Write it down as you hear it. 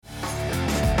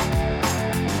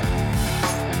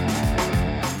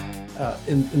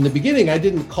in the beginning, I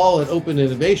didn't call it open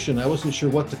innovation. I wasn't sure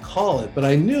what to call it, but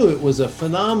I knew it was a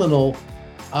phenomenal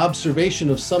observation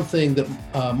of something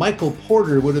that Michael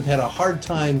Porter would have had a hard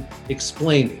time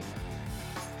explaining.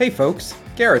 Hey folks,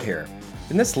 Garrett here.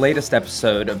 In this latest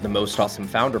episode of the Most Awesome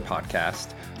Founder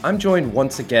podcast, I'm joined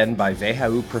once again by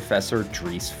Adjunct Professor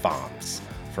Dries Foms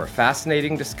for a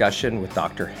fascinating discussion with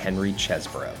Dr. Henry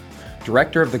Chesbrough,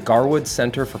 Director of the Garwood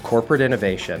Center for Corporate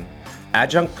Innovation,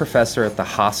 Adjunct Professor at the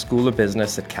Haas School of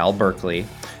Business at Cal Berkeley,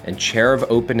 and Chair of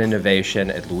Open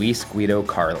Innovation at Luiss Guido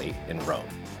Carli in Rome.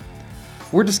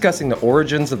 We're discussing the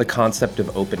origins of the concept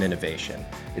of open innovation,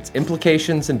 its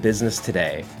implications in business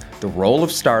today, the role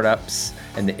of startups,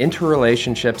 and the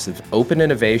interrelationships of open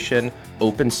innovation,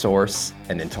 open source,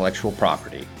 and intellectual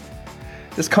property.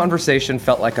 This conversation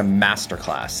felt like a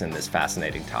masterclass in this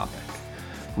fascinating topic,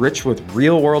 rich with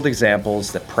real-world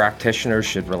examples that practitioners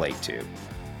should relate to.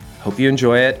 Hope you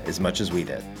enjoy it as much as we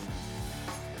did.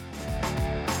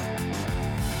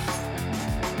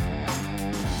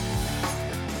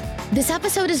 This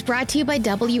episode is brought to you by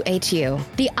WHU,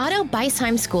 the Otto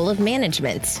Beisheim School of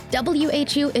Management.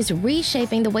 WHU is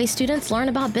reshaping the way students learn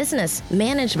about business,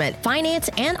 management, finance,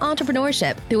 and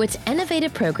entrepreneurship through its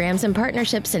innovative programs and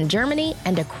partnerships in Germany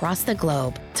and across the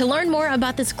globe. To learn more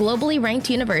about this globally ranked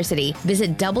university,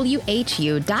 visit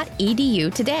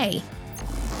whu.edu today.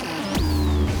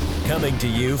 Coming to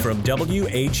you from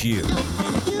WHU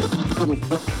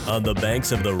on the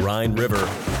banks of the Rhine River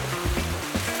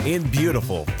in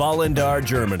beautiful Vallendar,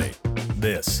 Germany.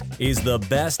 This is the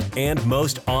best and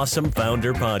most awesome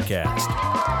founder podcast.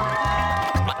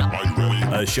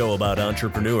 A show about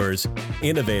entrepreneurs,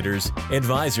 innovators,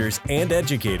 advisors, and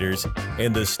educators,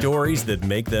 and the stories that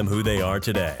make them who they are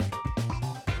today.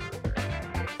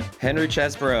 Henry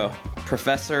Chesbrough,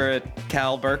 Professor at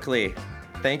Cal Berkeley.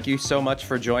 Thank you so much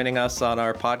for joining us on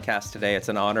our podcast today. It's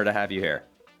an honor to have you here.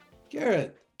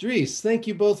 Garrett, Dries, thank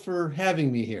you both for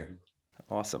having me here.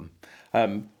 Awesome.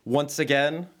 Once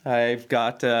again, I've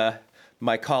got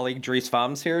my colleague Dries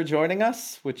Foms here joining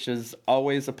us, which is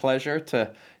always a pleasure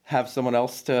to have someone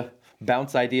else to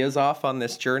bounce ideas off on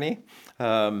this journey.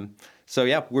 So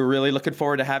yeah, we're really looking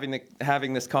forward to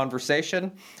having this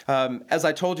conversation. As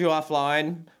I told you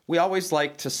offline, we always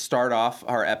like to start off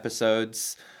our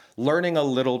episodes learning a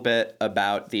little bit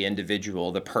about the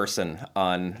individual, the person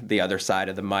on the other side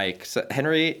of the mic. So,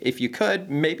 Henry, if you could,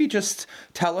 maybe just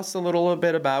tell us a little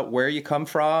bit about where you come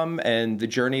from and the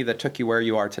journey that took you where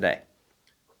you are today.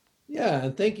 Yeah,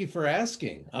 and thank you for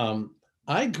asking.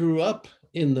 I grew up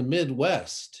in the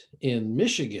Midwest in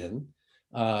Michigan,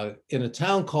 in a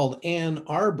town called Ann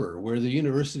Arbor, where the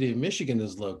University of Michigan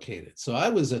is located. So I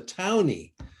was a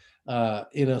townie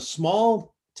in a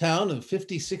small town of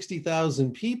 50,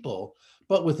 60,000 people,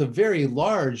 but with a very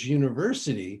large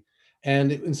university. And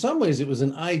in some ways, it was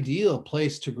an ideal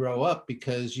place to grow up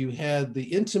because you had the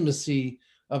intimacy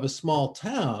of a small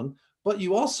town, but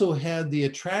you also had the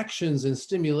attractions and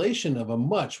stimulation of a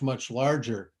much, much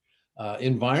larger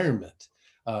environment,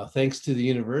 thanks to the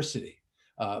university.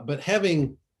 But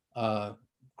having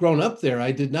grown up there,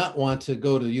 I did not want to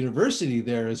go to university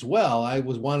there as well. I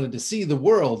wanted to see the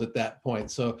world at that point.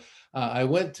 So I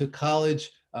went to college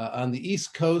on the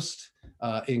East Coast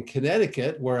in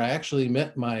Connecticut, where I actually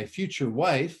met my future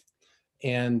wife.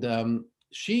 And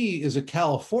she is a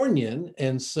Californian.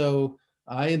 And so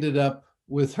I ended up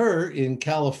with her in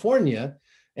California.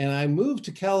 And I moved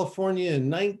to California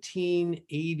in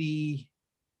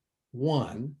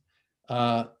 1981.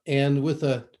 And with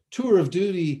a tour of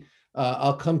duty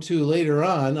I'll come to later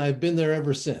on, I've been there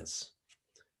ever since.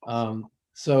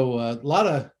 So a lot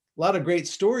of great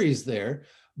stories there.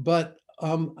 But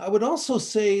I would also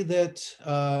say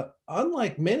that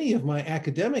unlike many of my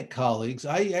academic colleagues,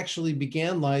 I actually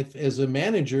began life as a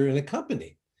manager in a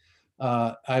company.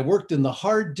 I worked in the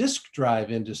hard disk drive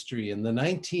industry in the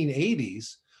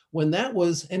 1980s, when that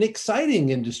was an exciting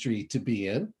industry to be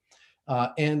in.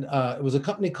 And it was a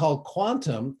company called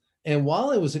Quantum. And while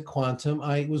I was at Quantum,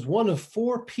 I was one of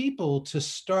 4 people to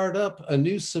start up a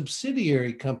new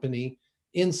subsidiary company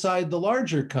inside the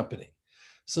larger company.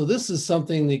 So this is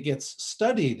something that gets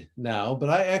studied now,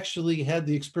 but I actually had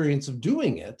the experience of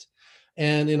doing it.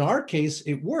 And in our case,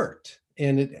 it worked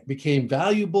and it became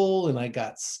valuable and I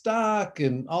got stock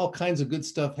and all kinds of good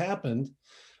stuff happened.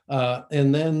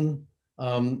 And then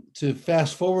to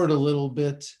fast forward a little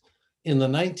bit, in the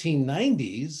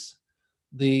 1990s,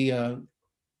 the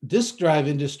disk drive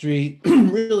industry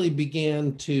really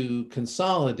began to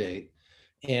consolidate.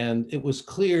 And it was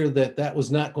clear that that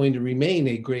was not going to remain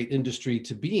a great industry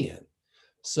to be in.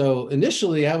 So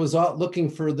initially I was out looking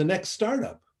for the next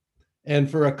startup. And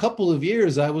for a couple of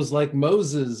years, I was like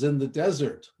Moses in the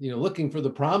desert, looking for the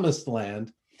promised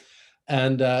land.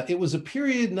 And it was a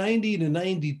period 90 to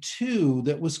 92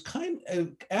 that was kind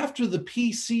of after the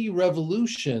PC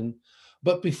revolution,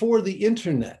 but before the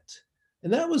internet.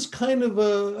 And that was kind of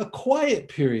a quiet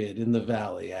period in the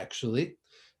Valley, actually.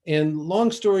 And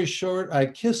long story short, I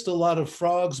kissed a lot of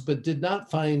frogs, but did not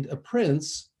find a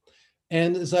prince.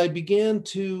 And as I began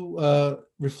to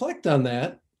reflect on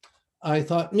that, I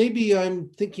thought maybe I'm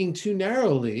thinking too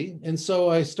narrowly. And so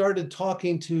I started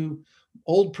talking to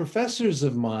old professors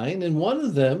of mine, and one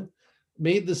of them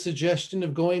made the suggestion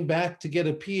of going back to get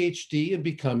a PhD and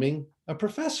becoming a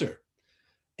professor.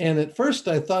 And at first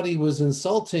I thought he was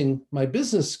insulting my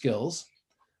business skills.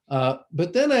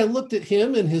 But then I looked at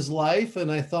him and his life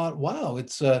and I thought, wow,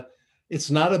 it's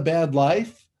not a bad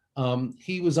life.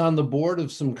 He was on the board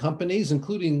of some companies,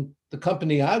 including the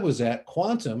company I was at,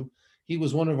 Quantum. He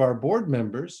was one of our board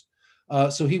members.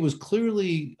 So he was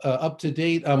clearly up to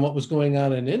date on what was going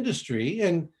on in industry.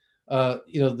 And,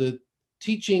 the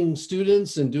teaching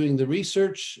students and doing the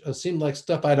research seemed like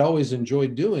stuff I'd always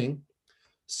enjoyed doing.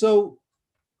 So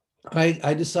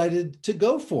I decided to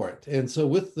go for it. And so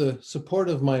with the support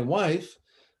of my wife,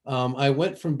 I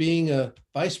went from being a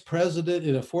vice president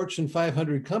in a Fortune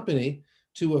 500 company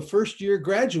to a first-year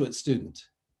graduate student.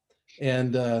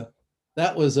 And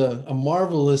that was a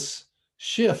marvelous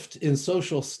shift in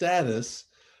social status.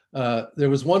 There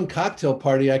was one cocktail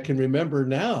party I can remember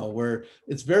now where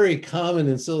it's very common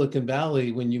in Silicon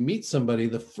Valley when you meet somebody,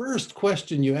 the first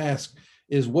question you ask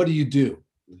is, what do you do?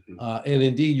 And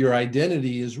indeed, your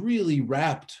identity is really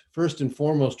wrapped first and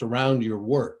foremost around your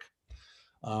work.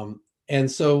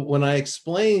 And so when I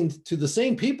explained to the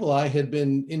same people I had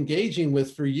been engaging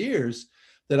with for years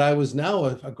that I was now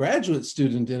a graduate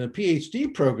student in a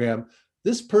PhD program,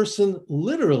 this person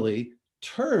literally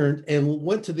turned and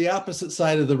went to the opposite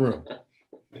side of the room.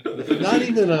 Not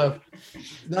even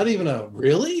a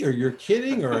really, or you're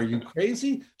kidding, or are you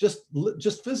crazy?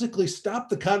 Just physically stop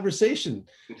the conversation.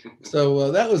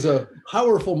 So that was a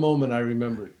powerful moment I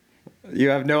remembered. You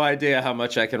have no idea how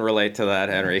much I can relate to that,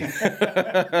 Henry.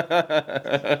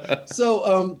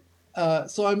 So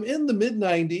I'm in the mid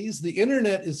 90s. The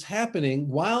internet is happening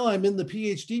while I'm in the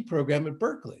PhD program at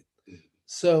Berkeley.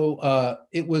 So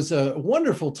it was a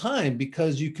wonderful time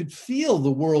because you could feel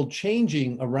the world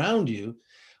changing around you.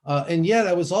 And yet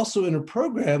I was also in a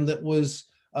program that was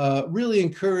really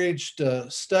encouraged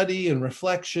study and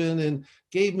reflection and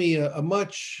gave me a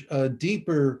much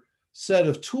deeper set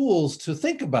of tools to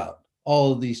think about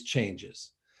all of these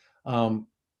changes.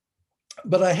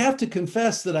 But I have to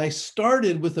confess that I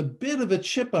started with a bit of a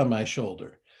chip on my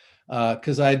shoulder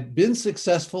because I'd been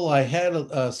successful. I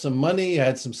had some money, I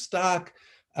had some stock,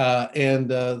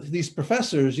 and these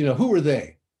professors, who were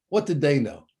they? What did they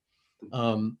know?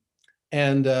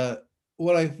 And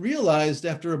what I realized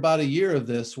after about a year of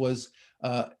this was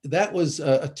that was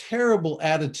a terrible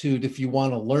attitude if you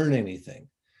want to learn anything.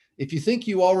 If you think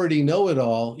you already know it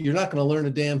all, you're not going to learn a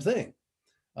damn thing.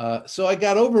 So I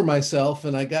got over myself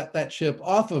and I got that chip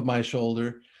off of my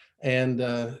shoulder and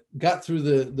got through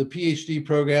the PhD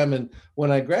program. And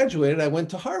when I graduated, I went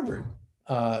to Harvard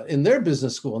in their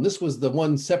business school. And this was the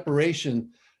one separation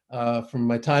from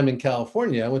my time in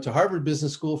California. I went to Harvard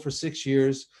Business School for 6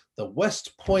 years, the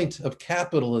West Point of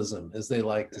capitalism, as they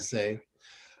like to say.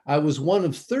 I was one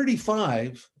of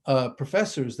 35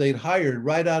 professors they'd hired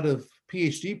right out of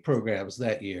PhD programs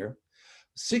that year.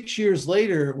 6 years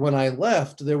later, when I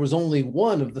left, there was only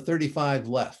one of the 35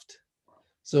 left.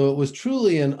 So it was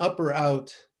truly an up or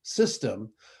out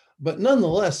system, but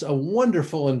nonetheless, a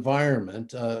wonderful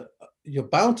environment,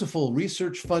 bountiful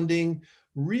research funding,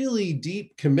 really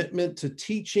deep commitment to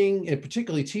teaching, and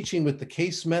particularly teaching with the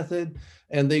case method.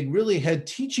 And they really had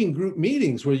teaching group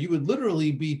meetings where you would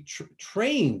literally be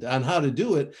trained on how to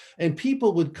do it. And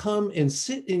people would come and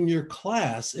sit in your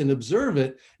class and observe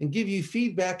it and give you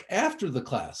feedback after the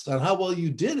class on how well you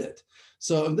did it.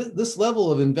 So this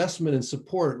level of investment and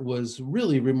support was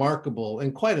really remarkable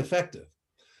and quite effective.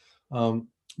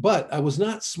 But I was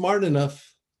not smart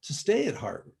enough to stay at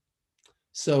Harvard.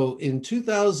 So in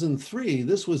 2003,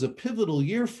 this was a pivotal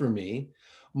year for me.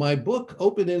 My book,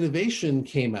 Open Innovation,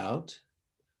 came out.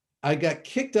 I got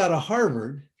kicked out of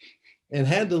Harvard and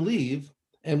had to leave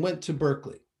and went to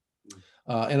Berkeley.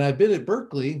 And I've been at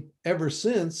Berkeley ever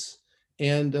since.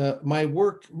 And my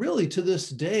work really to this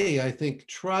day, I think,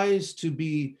 tries to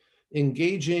be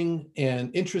engaging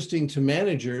and interesting to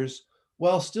managers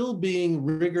while still being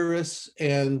rigorous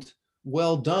and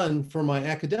well done for my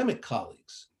academic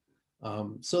colleagues.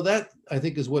 So that, I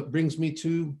think, is what brings me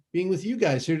to being with you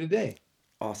guys here today.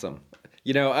 Awesome.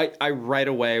 I right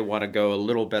away want to go a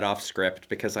little bit off script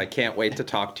because I can't wait to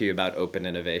talk to you about open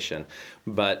innovation.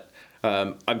 But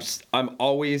I'm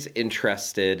always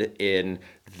interested in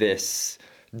this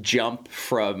jump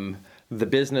from the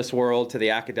business world to the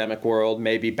academic world,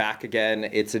 maybe back again.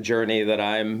 It's a journey that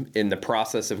I'm in the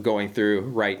process of going through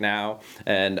right now.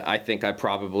 And I think I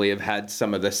probably have had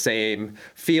some of the same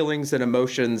feelings and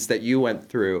emotions that you went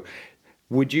through.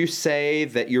 Would you say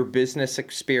that your business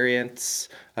experience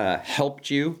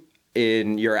helped you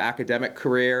in your academic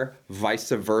career, vice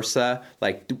versa?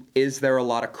 Like, is there a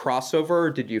lot of crossover, or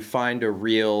did you find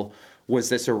was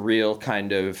this a real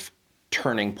kind of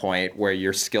turning point where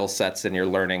your skill sets and your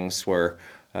learnings were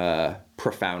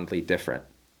profoundly different?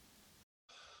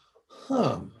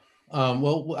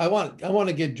 Well, I want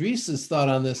to get Dries's thought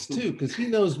on this too, because he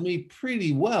knows me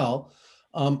pretty well.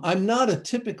 I'm not a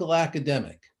typical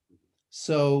academic.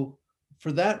 So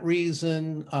for that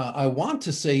reason, I want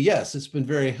to say, yes, it's been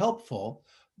very helpful.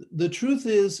 The truth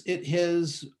is it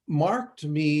has marked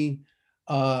me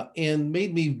and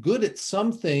made me good at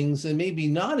some things and maybe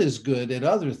not as good at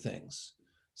other things.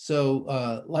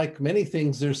 So like many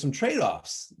things, there's some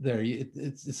trade-offs there.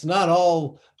 It's not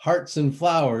all hearts and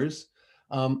flowers.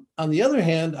 On the other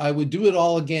hand, I would do it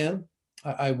all again.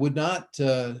 I would not,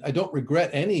 I don't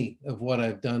regret any of what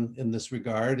I've done in this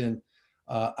regard. And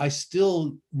I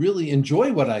still really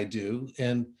enjoy what I do.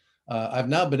 And I've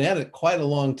now been at it quite a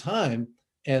long time.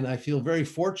 And I feel very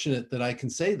fortunate that I can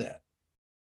say that.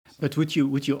 But would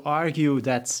you argue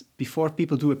that before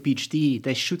people do a PhD,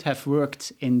 they should have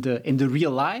worked in the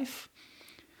real life?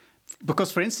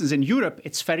 Because, for instance, in Europe,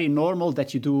 it's very normal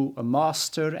that you do a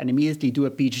master and immediately do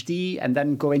a PhD and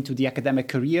then go into the academic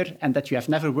career, and that you have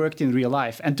never worked in real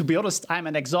life. And to be honest, I'm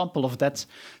an example of that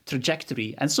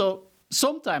trajectory. And so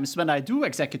sometimes when I do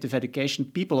executive education,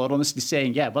 people are honestly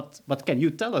saying, yeah, what can you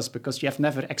tell us? Because you have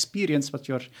never experienced what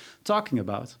you're talking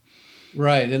about.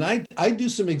 Right. And I do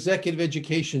some executive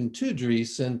education too,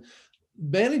 Dries, and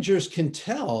managers can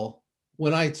tell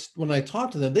when I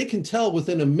talk to them, they can tell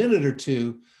within a minute or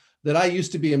two that I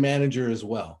used to be a manager as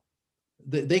well.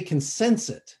 They can sense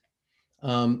it.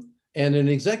 And in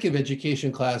executive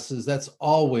education classes, that's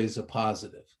always a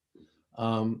positive.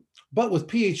 But with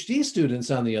PhD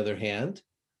students, on the other hand,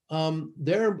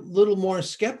 they're a little more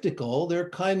skeptical. They're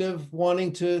kind of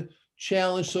wanting to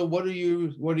challenge. So what are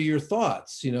your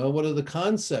thoughts? What are the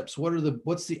concepts?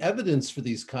 What's the evidence for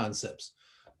these concepts?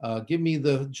 Give me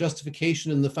the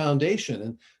justification and the foundation.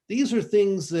 And these are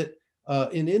things that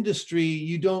in industry,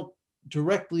 you don't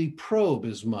directly probe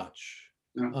as much.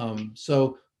 Yeah.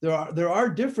 So there are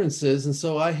differences. And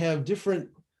so I have different,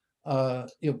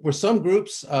 for some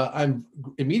groups, I'm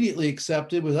immediately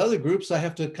accepted. With other groups, I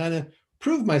have to kind of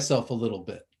prove myself a little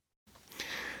bit.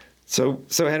 So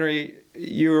Henry,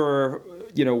 you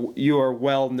are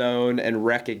well known and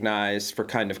recognized for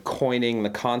kind of coining the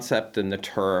concept and the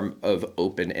term of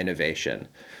open innovation.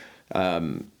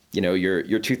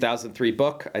 Your 2003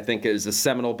 book, I think, is a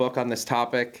seminal book on this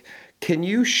topic. Can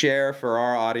you share for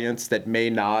our audience that may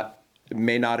not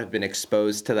have been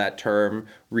exposed to that term,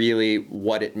 really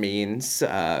what it means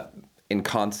in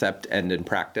concept and in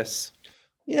practice?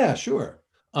 Yeah, sure.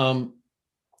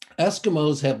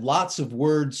 Eskimos have lots of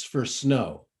words for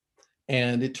snow.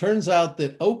 And it turns out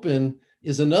that open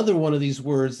is another one of these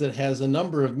words that has a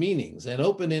number of meanings. And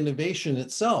open innovation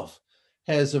itself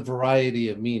has a variety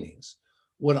of meanings.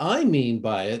 What I mean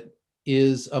by it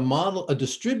is a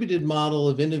distributed model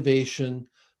of innovation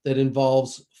that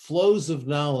involves flows of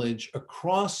knowledge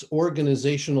across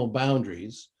organizational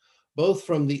boundaries, both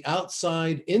from the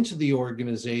outside into the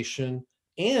organization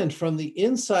and from the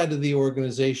inside of the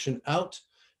organization out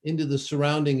into the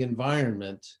surrounding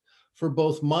environment for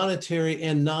both monetary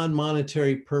and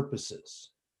non-monetary purposes.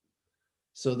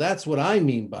 So that's what I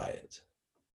mean by it.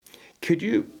 Could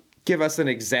you give us an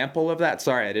example of that?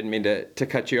 Sorry, I didn't mean to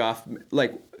cut you off.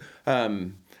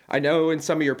 I know in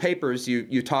some of your papers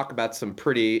you talk about some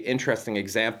pretty interesting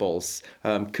examples.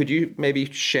 Could you maybe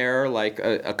share like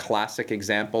a classic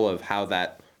example of how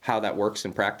that works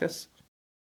in practice?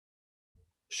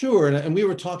 Sure, and we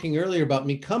were talking earlier about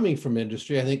me coming from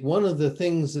industry. I think one of the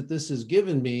things that this has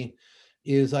given me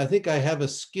is I think I have a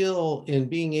skill in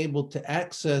being able to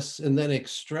access and then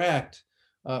extract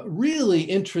really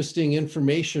interesting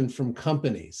information from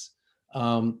companies.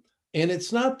 And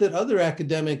it's not that other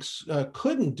academics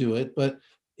couldn't do it, but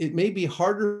it may be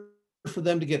harder for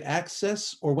them to get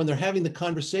access, or when they're having the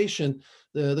conversation,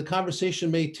 the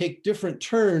conversation may take different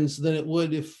turns than it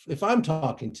would if I'm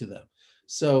talking to them.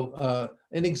 So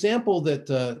an example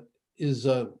that is,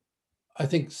 I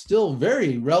think, still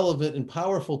very relevant and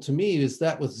powerful to me is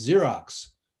that with Xerox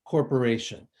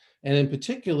Corporation. and in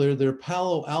particular, their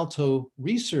Palo Alto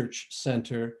Research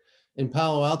Center in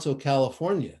Palo Alto,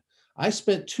 California. I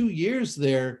spent 2 years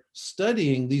there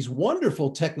studying these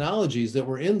wonderful technologies that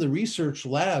were in the research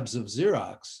labs of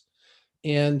Xerox.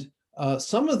 And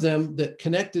some of them that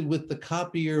connected with the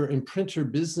copier and printer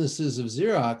businesses of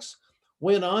Xerox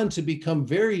went on to become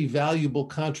very valuable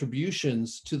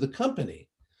contributions to the company.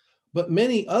 But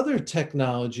many other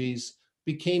technologies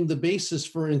became the basis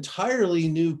for entirely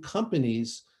new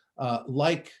companies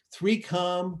like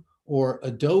 3Com or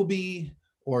Adobe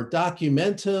or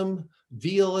Documentum,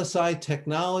 VLSI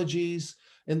Technologies,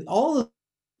 and all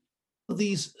of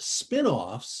these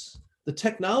spin-offs. The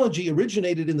technology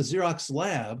originated in the Xerox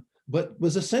lab, but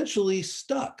was essentially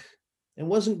stuck and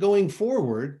wasn't going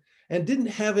forward and didn't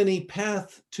have any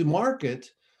path to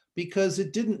market because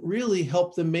it didn't really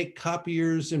help them make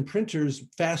copiers and printers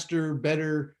faster,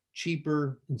 better,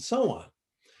 cheaper, and so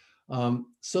on.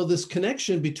 So this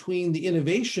connection between the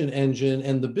innovation engine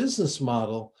and the business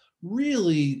model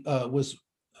really was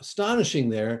astonishing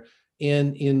there.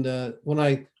 And when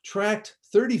I tracked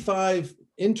 35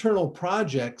 internal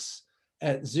projects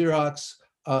at Xerox,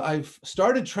 I've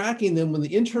started tracking them when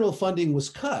the internal funding was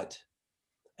cut.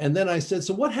 And then I said,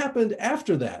 so what happened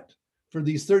after that for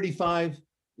these 35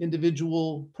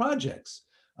 individual projects?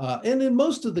 And in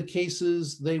most of the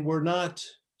cases, they were not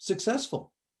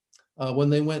successful.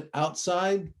 When they went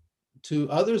outside to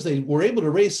others, they were able to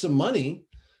raise some money.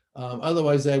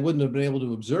 Otherwise, I wouldn't have been able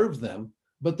to observe them,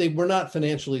 but they were not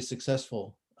financially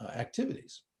successful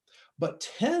activities. But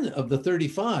 10 of the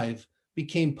 35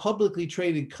 became publicly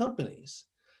traded companies.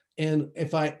 And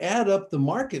if I add up the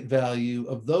market value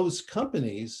of those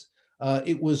companies,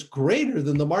 it was greater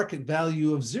than the market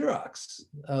value of Xerox,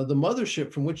 the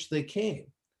mothership from which they came.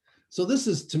 So this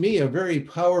is, to me, a very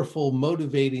powerful,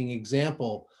 motivating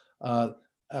example.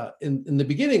 In the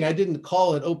beginning, I didn't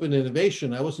call it open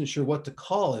innovation. I wasn't sure what to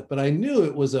call it, but I knew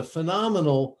it was a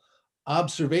phenomenal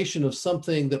observation of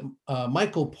something that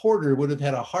Michael Porter would have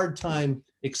had a hard time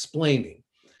explaining.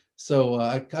 So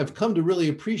I've come to really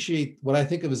appreciate what I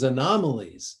think of as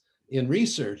anomalies in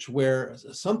research, where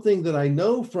something that I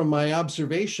know from my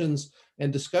observations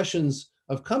and discussions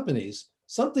of companies,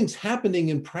 something's happening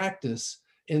in practice,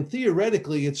 and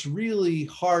theoretically, it's really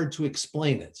hard to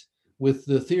explain it with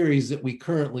the theories that we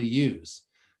currently use.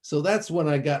 So that's when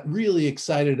I got really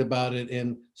excited about it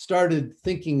and started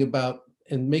thinking about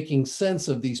and making sense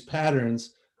of these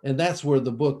patterns. And that's where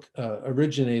the book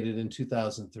originated in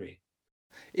 2003.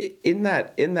 In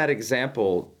that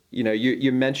example,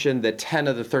 you mentioned that 10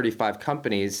 of the 35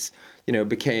 companies,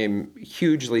 became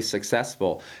hugely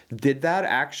successful. Did that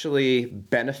actually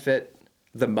benefit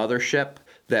the mothership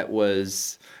that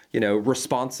was,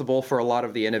 responsible for a lot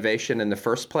of the innovation in the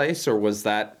first place, or was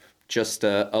that just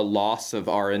a loss of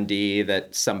R&D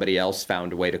that somebody else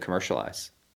found a way to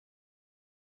commercialize?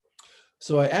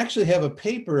 So I actually have a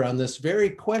paper on this very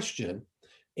question.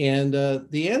 And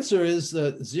the answer is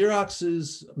that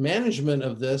Xerox's management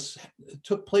of this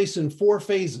took place in 4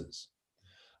 phases.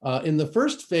 In the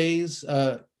first phase,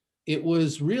 it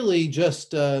was really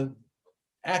just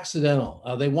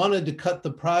accidental. They wanted to cut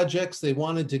the projects. They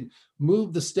wanted to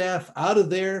move the staff out of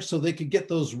there so they could get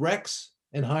those recs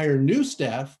and hire new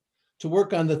staff to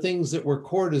work on the things that were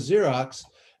core to Xerox.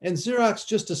 And Xerox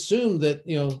just assumed that,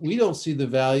 we don't see the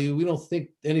value. We don't think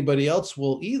anybody else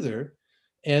will either.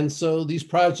 And so these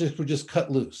projects were just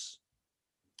cut loose.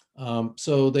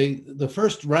 So the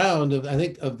first round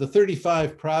of the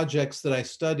 35 projects that I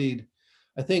studied,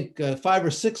 I think 5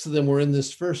 or 6 of them were in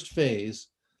this first phase.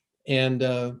 And,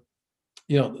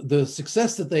 the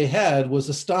success that they had was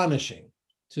astonishing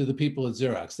to the people at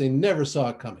Xerox. They never saw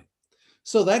it coming.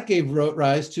 So that gave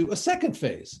rise to a second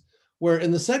phase, where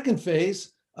in the second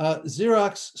phase,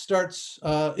 Xerox starts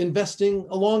investing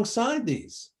alongside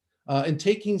these and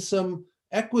taking some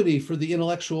equity for the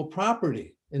intellectual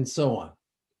property and so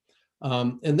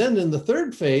on. And then in the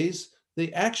third phase,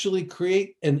 they actually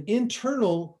create an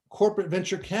internal corporate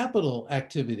venture capital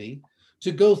activity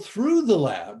to go through the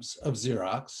labs of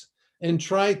Xerox and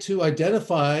try to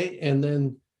identify and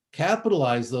then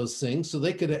capitalize those things so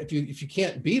they could, if you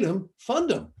can't beat them, fund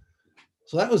them.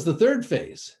 So that was the third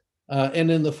phase. And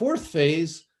in the fourth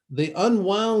phase, they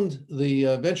unwound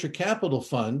the venture capital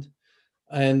fund,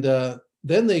 and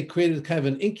then they created kind of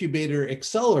an incubator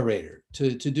accelerator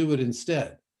to do it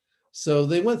instead. So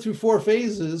they went through 4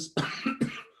 phases.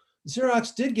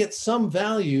 Xerox did get some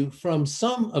value from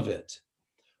some of it,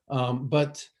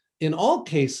 but in all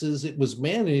cases, it was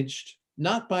managed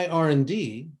not by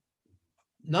R&D,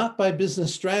 not by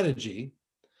business strategy,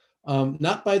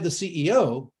 not by the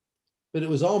CEO, but it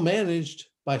was all managed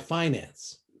by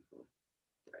finance.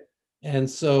 And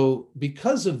so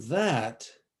because of that,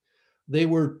 they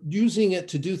were using it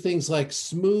to do things like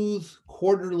smooth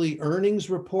quarterly earnings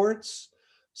reports.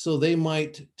 So they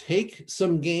might take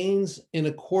some gains in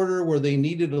a quarter where they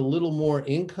needed a little more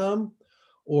income,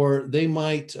 or they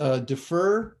might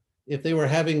defer. If they were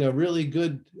having a really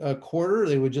good quarter,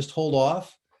 they would just hold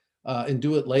off and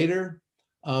do it later.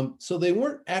 So they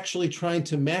weren't actually trying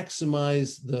to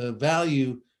maximize the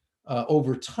value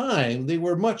over time. They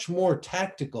were much more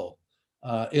tactical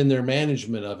in their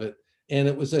management of it. And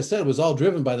it was, as I said, it was all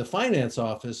driven by the finance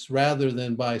office rather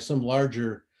than by some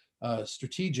larger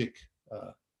strategic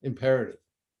imperative.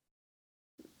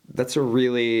 That's a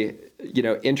really,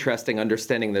 interesting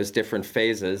understanding those different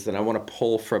phases. And I want to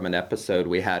pull from an episode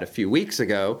we had a few weeks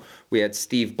ago. We had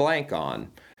Steve Blank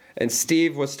on. And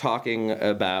Steve was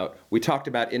we talked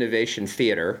about innovation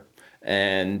theater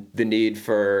and the need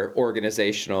for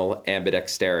organizational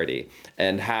ambidexterity,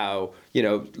 and how,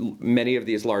 many of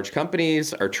these large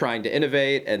companies are trying to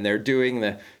innovate and they're doing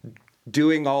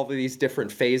all of these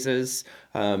different phases,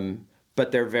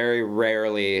 but they're very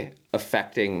rarely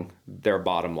affecting their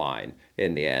bottom line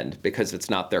in the end because it's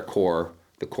not the core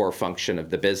function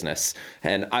of the business.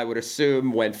 And I would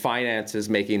assume when finance is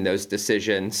making those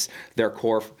decisions, their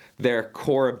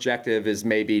core objective is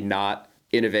maybe not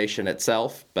innovation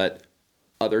itself, but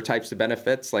other types of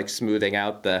benefits like smoothing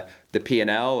out the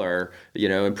P&L or,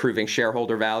 improving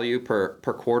shareholder value per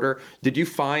quarter. Did you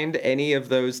find any of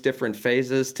those different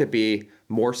phases to be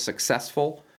more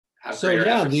successful? So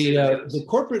yeah, the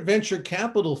corporate venture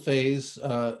capital phase,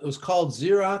 it was called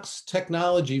Xerox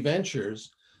Technology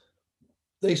Ventures.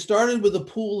 They started with a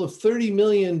pool of $30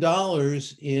 million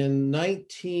in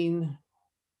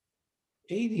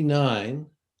 1989.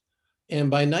 And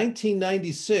by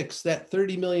 1996, that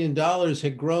 $30 million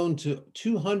had grown to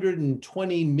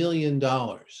 $220 million.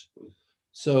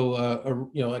 So, I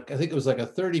think it was like a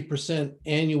 30%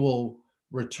 annual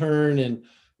return. And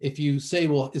if you say,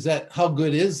 well, how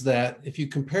good is that? If you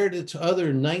compared it to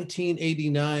other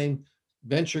 1989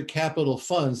 venture capital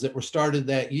funds that were started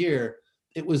that year,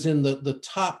 it was in the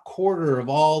top quarter of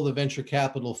all the venture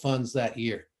capital funds that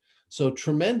year. So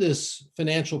tremendous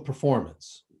financial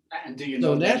performance. And do you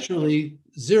know naturally,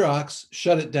 Xerox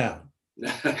shut it down.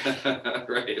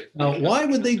 Right. Now, why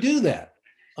would they do that?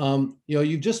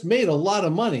 You've just made a lot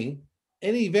of money.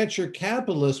 Any venture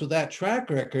capitalist with that track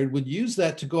record would use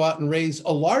that to go out and raise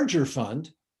a larger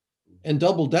fund and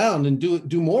double down and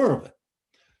do more of it.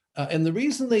 And the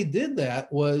reason they did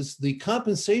that was the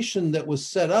compensation that was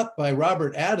set up by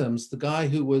Robert Adams, the guy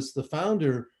who was the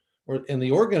founder and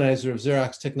the organizer of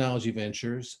Xerox Technology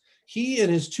Ventures. He and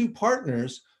his two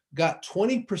partners got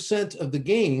 20% of the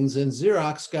gains and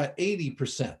Xerox got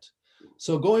 80%.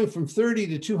 So going from 30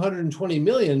 to 220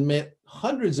 million meant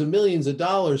hundreds of millions of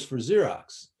dollars for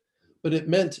Xerox, but it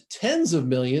meant tens of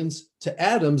millions to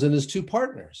Adams and his two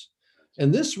partners.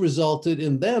 And this resulted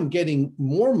in them getting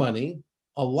more money,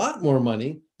 a lot more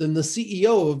money than the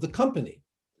CEO of the company.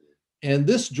 And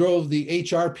this drove the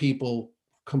HR people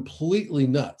completely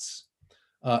nuts.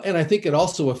 And I think it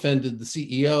also offended the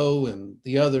CEO and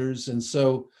the others. And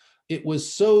so it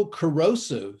was so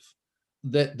corrosive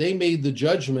that they made the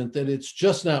judgment that it's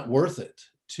just not worth it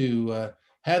to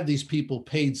have these people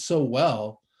paid so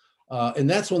well. And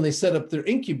that's when they set up their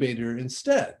incubator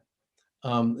instead.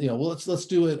 Let's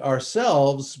do it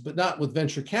ourselves, but not with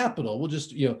venture capital. We'll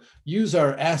just, use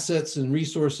our assets and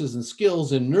resources and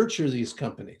skills and nurture these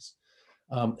companies.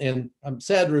 And I'm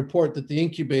sad to report that the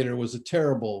incubator was a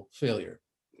terrible failure.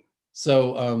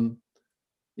 So,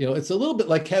 it's a little bit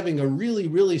like having a really,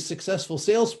 really successful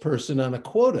salesperson on a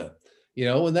quota.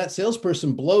 When that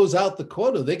salesperson blows out the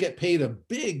quota, they get paid a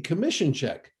big commission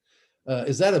check.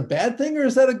 Is that a bad thing or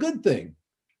is that a good thing?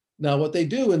 Now, what they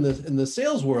do in the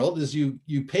sales world is you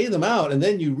pay them out and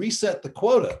then you reset the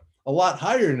quota a lot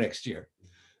higher next year.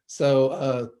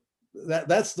 So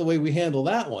that's the way we handle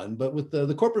that one. But with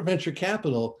the corporate venture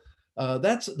capital,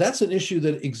 that's an issue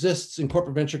that exists in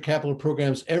corporate venture capital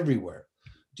programs everywhere.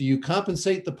 Do you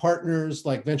compensate the partners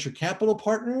like venture capital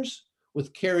partners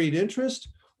with carried interest,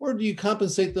 or do you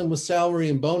compensate them with salary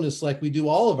and bonus like we do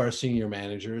all of our senior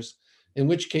managers, in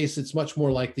which case it's much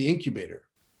more like the incubator?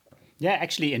 Yeah,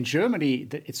 actually in Germany,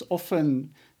 it's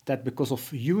often that because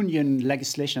of union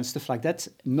legislation and stuff like that,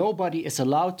 nobody is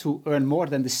allowed to earn more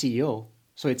than the CEO.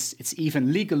 So it's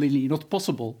even legally not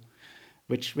possible,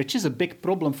 which is a big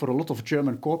problem for a lot of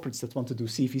German corporates that want to do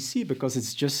CVC, because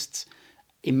it's just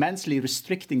immensely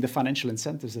restricting the financial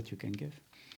incentives that you can give.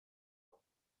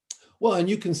 Well, and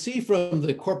you can see from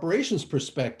the corporation's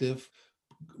perspective,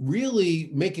 really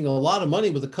making a lot of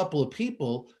money with a couple of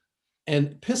people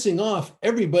and pissing off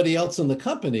everybody else in the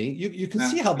company, you can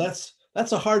see how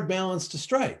that's a hard balance to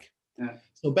strike. Yeah.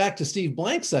 So back to Steve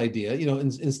Blank's idea,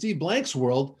 in Steve Blank's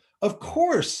world, of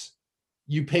course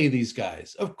you pay these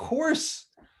guys. Of course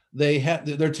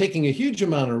they're taking a huge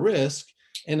amount of risk.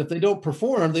 And if they don't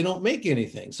perform, they don't make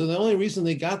anything. So the only reason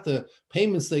they got the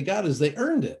payments they got is they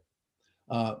earned it.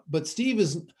 But Steve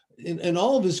is in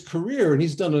all of his career, and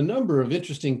he's done a number of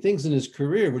interesting things in his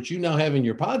career, which you now have in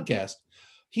your podcast.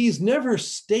 He's never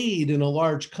stayed in a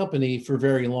large company for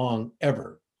very long,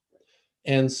 ever.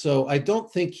 And so I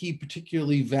don't think he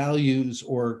particularly values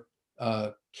or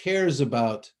cares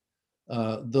about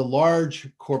the large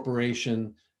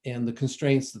corporation and the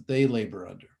constraints that they labor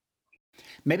under.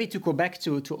 Maybe to go back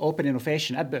to open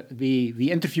innovation,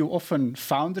 we interview often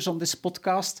founders on this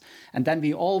podcast, and then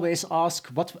we always ask,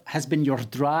 what has been your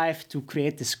drive to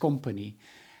create this company?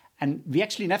 And we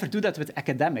actually never do that with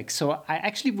academics. So I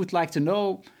actually would like to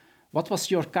know, what was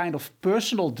your kind of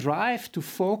personal drive to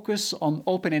focus on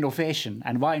open innovation,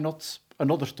 and why not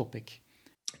another topic?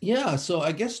 Yeah, so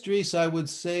I guess, Dries, I would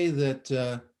say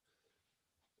that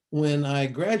when I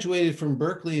graduated from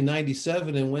Berkeley in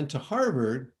 '97 and went to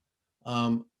Harvard,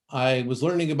 I was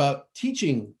learning about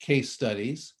teaching case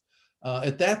studies.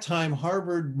 At that time,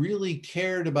 Harvard really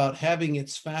cared about having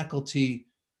its faculty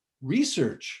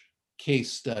research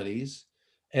case studies,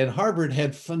 and Harvard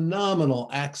had phenomenal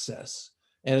access.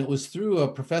 And it was through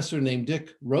a professor named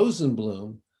Dick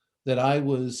Rosenblum that I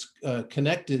was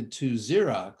connected to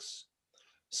Xerox.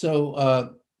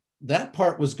 So that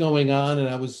part was going on, and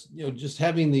I was just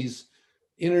having these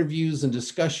interviews and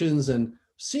discussions and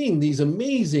seeing these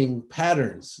amazing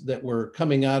patterns that were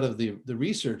coming out of the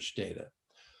research data.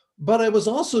 But I was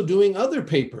also doing other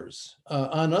papers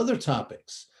on other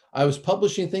topics. I was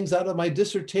publishing things out of my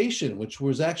dissertation, which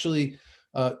was actually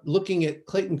looking at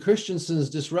Clayton Christensen's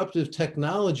disruptive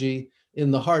technology in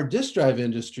the hard disk drive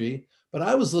industry, but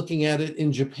I was looking at it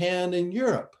in Japan and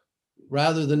Europe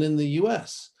rather than in the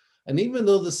US. And even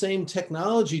though the same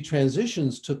technology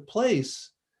transitions took place,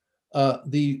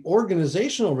 the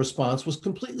organizational response was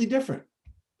completely different,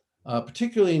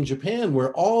 particularly in Japan,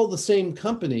 where all the same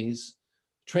companies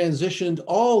transitioned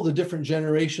all the different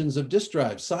generations of disk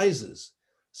drive sizes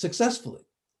successfully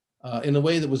in a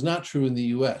way that was not true in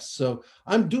the US. So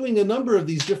I'm doing a number of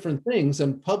these different things.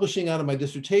 I'm publishing out of my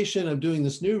dissertation. I'm doing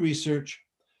this new research.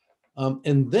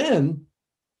 And then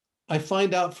I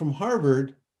find out from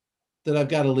Harvard that I've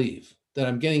got to leave, that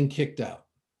I'm getting kicked out.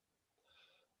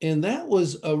 And that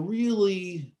was a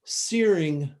really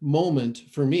searing moment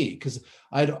for me, because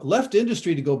I'd left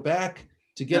industry to go back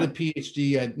to get a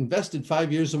PhD. I'd invested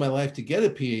 5 years of my life to get a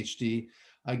PhD.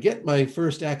 I get my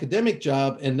first academic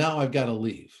job, and now I've got to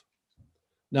leave.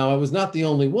 Now, I was not the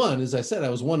only one. As I said, I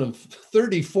was one of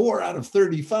 34 out of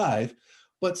 35,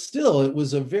 but still, it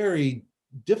was a very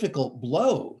difficult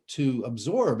blow to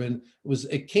absorb. And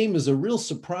it came as a real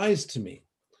surprise to me.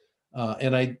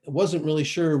 And I wasn't really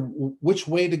sure which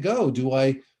way to go. Do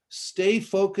I stay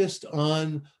focused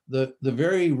on the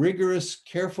very rigorous,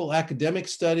 careful academic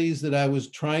studies that I was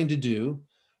trying to do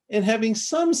and having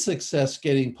some success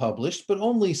getting published, but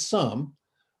only some?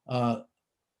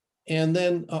 And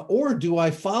then, or do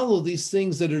I follow these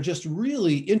things that are just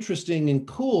really interesting and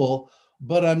cool,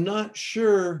 but I'm not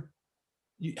sure,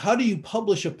 how do you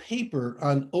publish a paper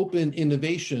on open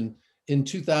innovation in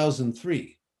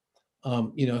 2003?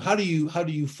 How do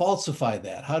you falsify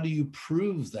that? How do you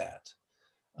prove that?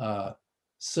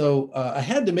 So I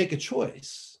had to make a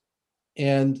choice.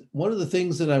 And one of the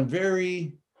things that I'm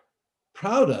very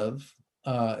proud of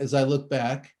as I look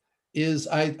back is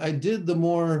I did the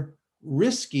more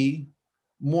risky,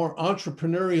 more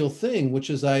entrepreneurial thing, which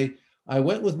is I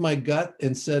went with my gut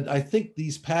and said, I think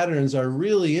these patterns are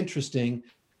really interesting.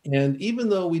 And even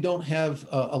though we don't have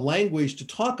a language to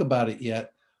talk about it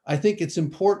yet, I think it's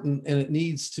important, and it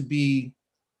needs to be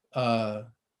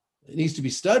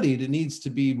studied. It needs to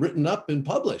be written up and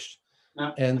published.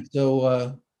 Yeah. And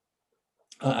so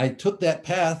I took that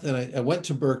path, and I went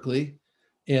to Berkeley,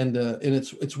 and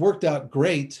it's worked out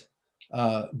great.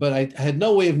 But I had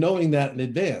no way of knowing that in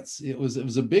advance. It was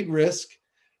a big risk,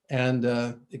 and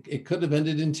it could have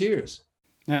ended in tears.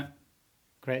 Yeah,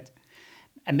 great.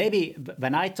 And maybe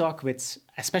when I talk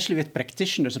especially with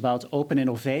practitioners about open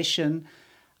innovation,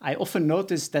 I often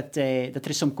notice that there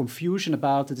is some confusion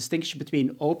about the distinction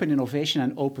between open innovation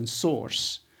and open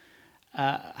source.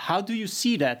 How do you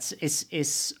see that?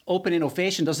 Is open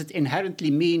innovation, does it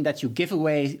inherently mean that you give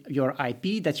away your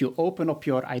IP, that you open up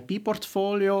your IP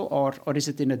portfolio, or is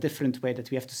it in a different way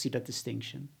that we have to see that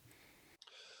distinction?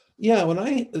 Yeah,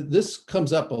 this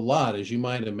comes up a lot, as you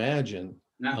might imagine.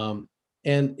 No.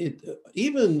 And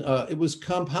it was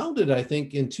compounded, I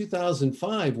think, in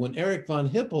 2005 when Eric von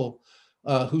Hippel,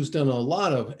 who's done a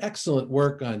lot of excellent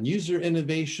work on user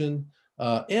innovation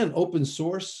and open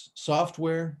source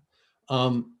software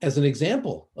as an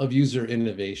example of user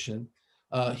innovation,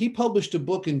 he published a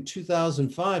book in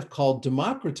 2005 called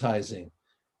Democratizing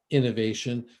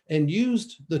Innovation and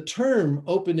used the term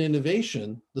open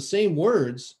innovation, the same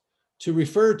words, to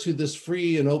refer to this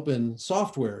free and open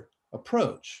software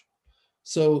approach.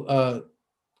 So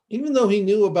even though he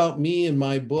knew about me and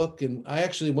my book, and I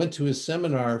actually went to his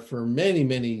seminar for many,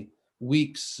 many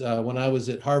weeks when I was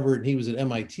at Harvard and he was at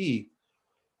MIT,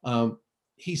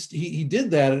 he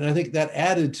did that, and I think that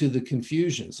added to the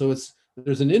confusion. So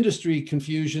there's an industry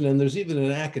confusion and there's even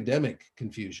an academic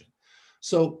confusion.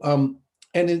 So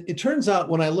and it turns out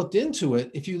when I looked into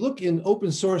it, if you look in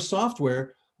open source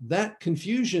software, that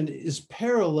confusion is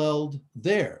paralleled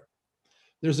there.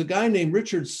 There's a guy named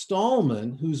Richard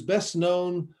Stallman who's best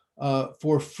known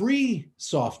for free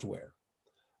software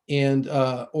and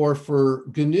or for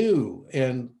GNU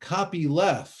and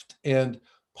copyleft and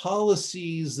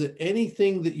policies that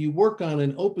anything that you work on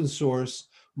in open source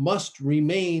must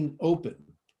remain open.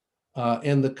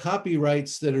 And the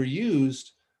copyrights that are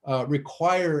used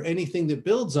require anything that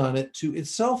builds on it to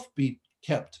itself be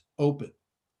kept open.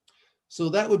 So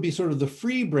that would be sort of the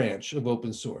free branch of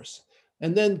open source.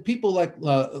 And then people like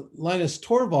Linus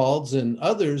Torvalds and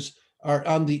others are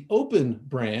on the open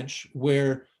branch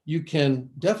where you can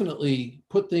definitely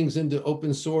put things into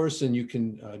open source and you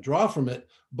can draw from it,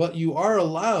 but you are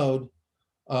allowed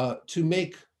to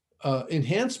make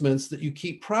enhancements that you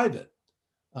keep private.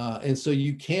 And so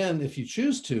you can, if you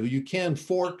choose to, you can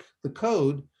fork the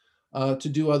code to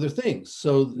do other things.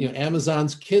 So,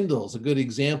 Amazon's Kindle is a good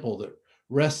example that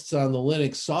rests on the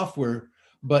Linux software,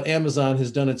 but Amazon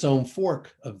has done its own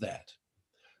fork of that.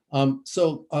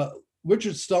 So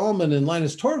Richard Stallman and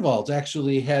Linus Torvalds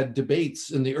actually had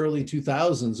debates in the early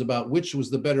 2000s about which was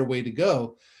the better way to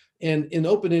go. And in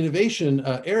open innovation,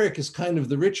 Eric is kind of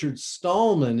the Richard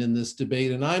Stallman in this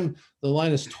debate, and I'm the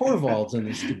Linus Torvalds in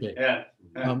this debate.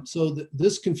 So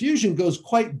this confusion goes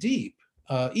quite deep,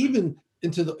 even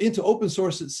into open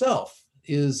source itself.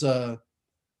 So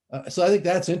I think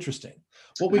that's interesting.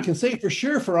 What we can say for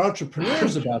sure for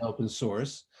entrepreneurs about open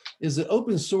source is that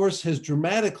open source has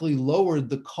dramatically lowered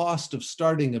the cost of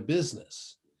starting a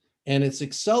business, and it's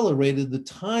accelerated the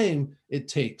time it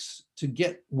takes to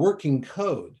get working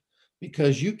code,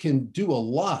 because you can do a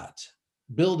lot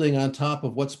building on top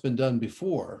of what's been done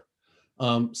before.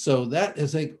 So that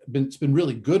has it's been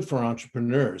really good for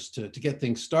entrepreneurs to get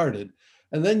things started.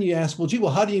 And then you ask, well,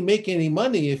 how do you make any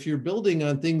money if you're building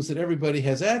on things that everybody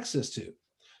has access to?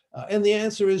 And the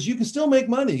answer is you can still make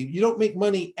money. You don't make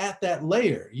money at that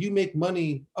layer. You make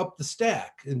money up the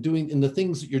stack and doing in the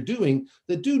things that you're doing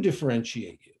that do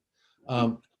differentiate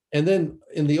you. And then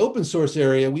in the open source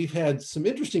area, we've had some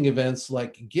interesting events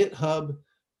like GitHub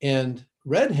and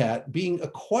Red Hat being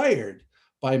acquired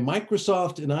by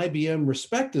Microsoft and IBM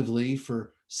respectively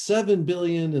for $7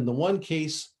 billion in the one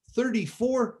case,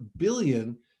 $34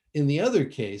 billion in the other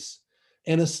case.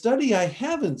 And a study I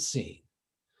haven't seen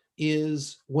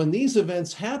is when these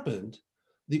events happened,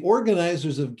 the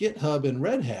organizers of GitHub and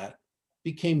Red Hat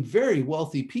became very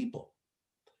wealthy people.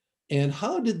 And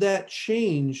how did that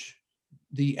change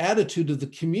the attitude of the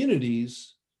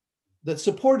communities that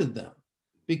supported them?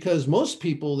 Because most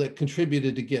people that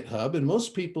contributed to GitHub and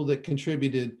most people that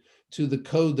contributed to the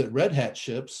code that Red Hat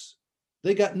ships,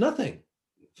 they got nothing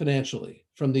financially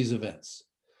from these events.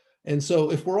 And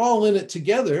so if we're all in it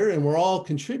together and we're all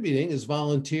contributing as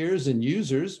volunteers and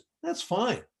users, that's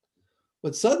fine.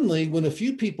 But suddenly when a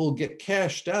few people get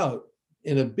cashed out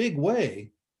in a big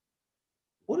way,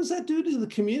 what does that do to the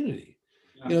community?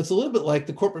 Yeah. It's a little bit like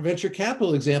the corporate venture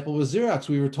capital example with Xerox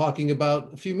we were talking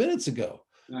about a few minutes ago.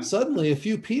 Yeah. Suddenly a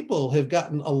few people have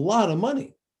gotten a lot of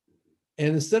money.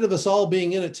 And instead of us all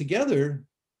being in it together,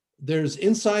 there's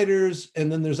insiders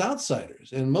and then there's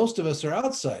outsiders. And most of us are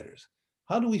outsiders.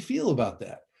 How do we feel about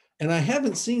that? And I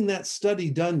haven't seen that study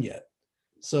done yet.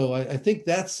 So I think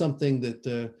that's something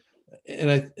that,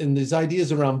 and these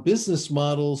ideas around business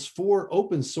models for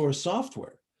open source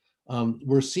software,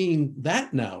 we're seeing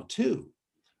that now too,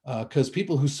 because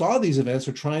people who saw these events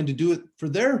are trying to do it for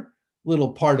their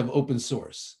little part of open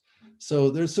source.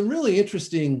 So there's some really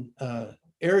interesting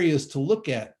areas to look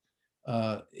at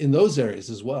in those areas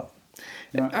as well.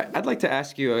 I'd like to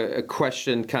ask you a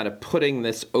question, kind of putting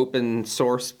this open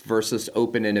source versus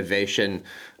open innovation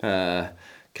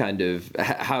kind of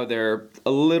how they're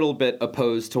a little bit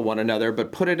opposed to one another,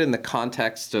 but put it in the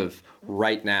context of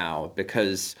right now,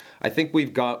 because I think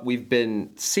we've been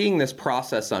seeing this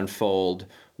process unfold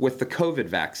with the COVID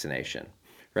vaccination,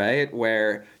 right?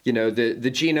 Where, the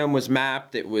genome was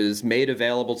mapped, it was made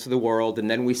available to the world, and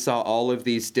then we saw all of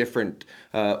these different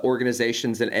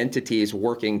organizations and entities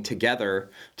working together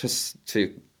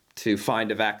to find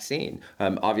a vaccine.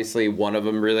 Obviously, one of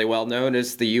them really well known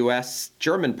is the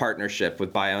U.S.-German partnership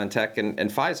with BioNTech and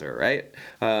Pfizer, right?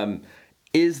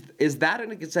 Is that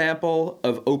an example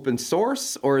of open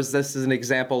source, or is this an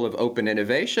example of open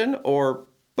innovation, or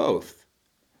both?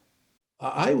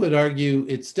 I would argue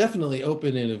it's definitely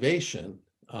open innovation,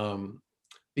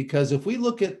 because if we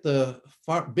look at the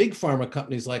big pharma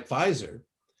companies like Pfizer,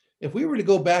 if we were to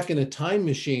go back in a time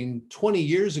machine 20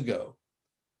 years ago,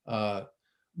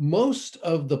 most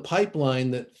of the pipeline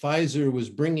that Pfizer was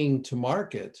bringing to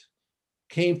market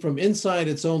came from inside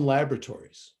its own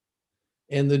laboratories.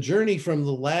 And the journey from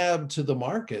the lab to the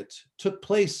market took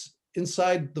place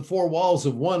inside the four walls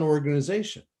of one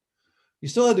organization. You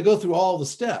still had to go through all the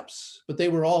steps, but they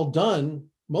were all done,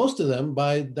 most of them,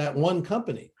 by that one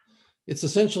company. It's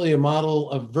essentially a model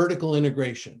of vertical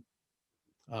integration,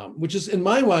 which is, in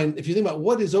my mind, if you think about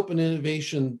what is open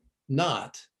innovation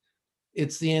not,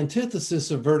 it's the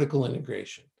antithesis of vertical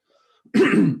integration.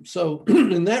 So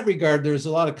in that regard, there's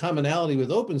a lot of commonality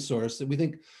with open source that we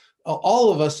think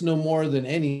all of us know more than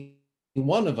any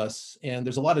one of us. And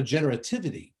there's a lot of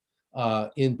generativity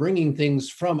in bringing things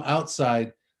from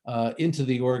outside into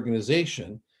the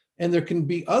organization. And there can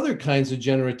be other kinds of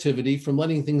generativity from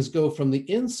letting things go from the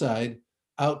inside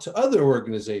out to other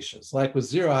organizations, like with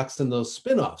Xerox and those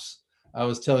spinoffs I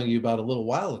was telling you about a little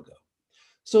while ago.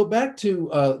 So back to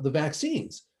the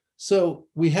vaccines. So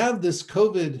we have this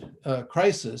COVID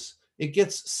crisis. It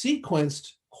gets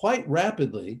sequenced quite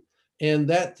rapidly. And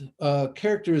that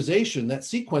characterization, that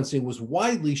sequencing was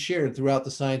widely shared throughout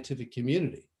the scientific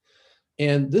community.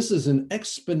 And this is an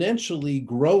exponentially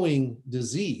growing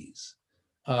disease,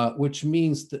 which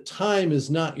means that time is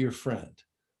not your friend.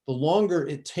 The longer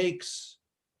it takes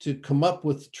to come up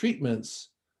with treatments,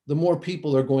 the more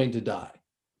people are going to die.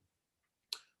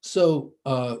 So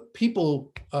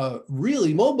people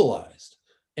really mobilized.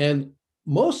 And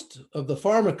most of the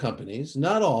pharma companies,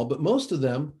 not all, but most of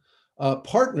them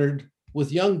partnered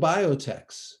with young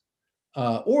biotechs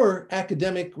or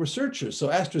academic researchers. So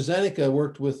AstraZeneca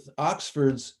worked with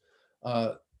Oxford's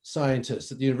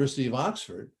scientists at the University of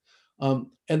Oxford. And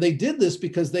they did this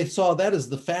because they saw that as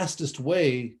the fastest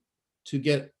way to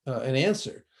get an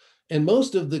answer. And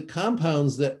most of the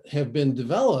compounds that have been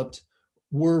developed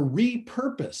were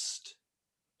repurposed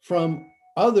from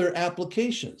other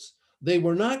applications. They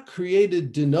were not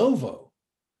created de novo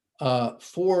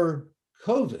for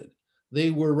COVID.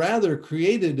 They were rather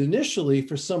created initially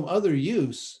for some other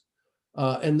use,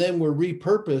 and then were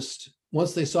repurposed.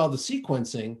 Once they saw the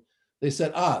sequencing, they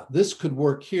said, this could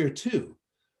work here too.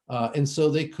 And so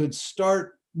they could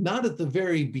start not at the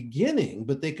very beginning,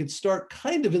 but they could start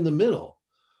kind of in the middle,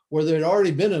 where there'd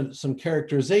already been some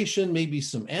characterization, maybe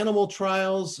some animal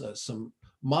trials, some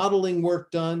modeling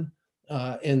work done,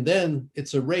 and then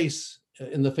it's a race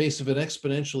in the face of an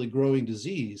exponentially growing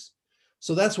disease.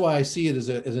 So that's why I see it as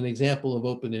an example of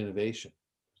open innovation.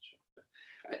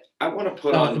 I want to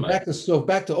put on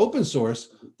back to open source,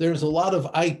 there's a lot of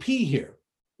IP here.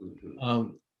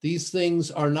 Mm-hmm. These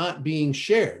things are not being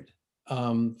shared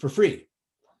for free.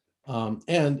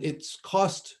 And it's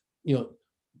cost,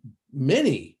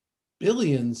 many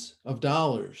billions of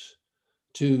dollars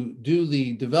to do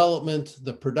the development,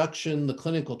 the production, the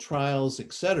clinical trials,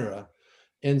 et cetera.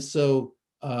 And so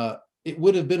it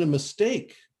would have been a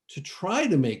mistake to try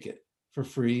to make it for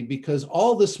free, because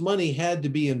all this money had to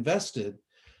be invested.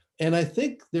 And I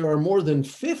think there are more than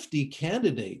 50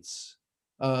 candidates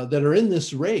that are in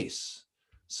this race.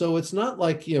 So it's not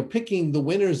like, picking the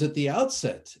winners at the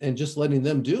outset and just letting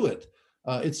them do it.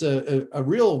 It's a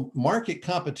real market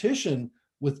competition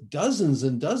with dozens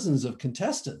and dozens of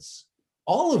contestants,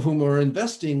 all of whom are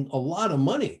investing a lot of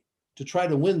money to try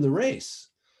to win the race.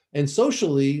 And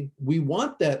socially, we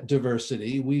want that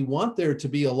diversity. We want there to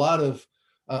be a lot of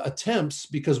attempts,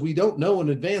 because we don't know in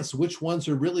advance which ones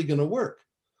are really going to work.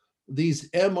 These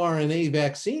mRNA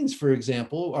vaccines, for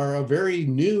example, are a very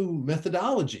new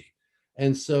methodology.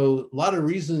 And so a lot of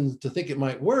reasons to think it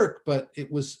might work, but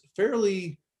it was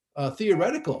fairly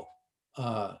theoretical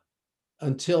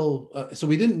until, so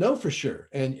we didn't know for sure.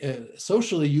 And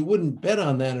socially, you wouldn't bet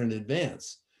on that in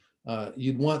advance.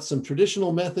 You'd want some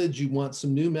traditional methods, you'd want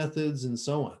some new methods, and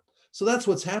so on. So that's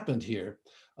what's happened here.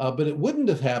 But it wouldn't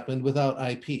have happened without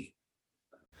IP.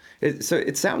 So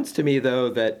it sounds to me, though,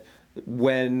 that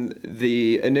when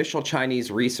the initial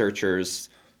Chinese researchers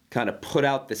kind of put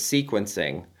out the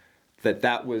sequencing,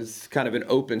 that was kind of an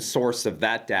open source of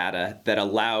that data that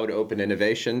allowed open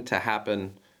innovation to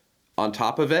happen on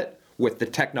top of it, with the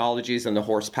technologies and the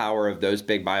horsepower of those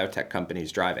big biotech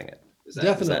companies driving it.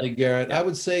 Definitely, Garrett. Yeah. I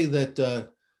would say that,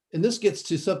 and this gets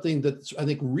to something that's, I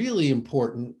think, really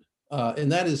important,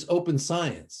 and that is open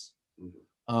science.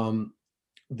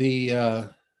 The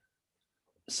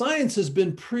science has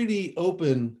been pretty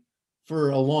open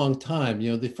for a long time.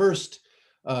 The first,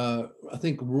 I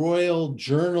think, royal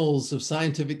journals of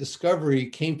scientific discovery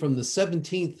came from the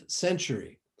 17th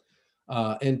century.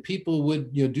 And people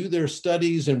would do their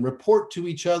studies and report to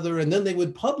each other, and then they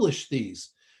would publish these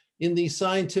in these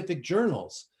scientific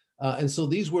journals. And so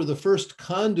these were the first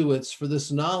conduits for this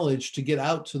knowledge to get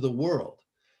out to the world.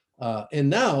 And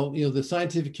now, the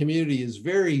scientific community is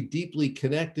very deeply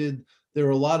connected. There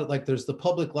are a lot of, there's the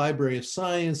Public Library of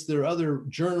Science. There are other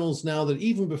journals now that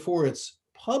even before it's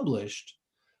published,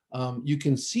 you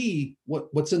can see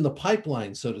what's in the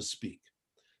pipeline, so to speak.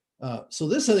 So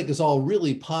this, I think, is all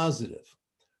really positive.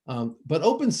 But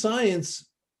open science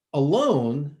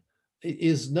alone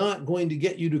is not going to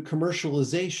get you to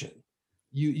commercialization.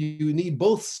 You need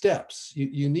both steps.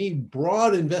 You need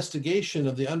broad investigation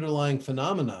of the underlying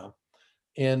phenomena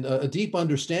and a deep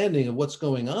understanding of what's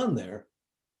going on there.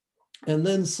 And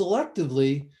then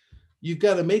selectively, you've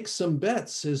got to make some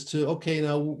bets as to, okay,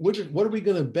 now what are we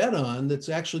going to bet on that's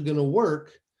actually going to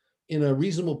work in a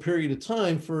reasonable period of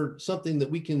time for something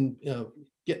that we can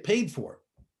get paid for.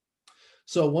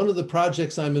 So one of the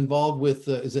projects I'm involved with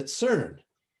is at CERN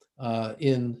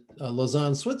in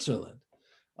Lausanne, Switzerland.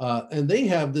 And they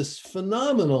have this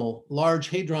phenomenal Large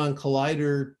Hadron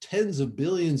Collider, tens of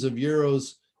billions of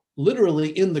euros, literally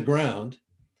in the ground,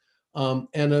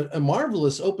 and a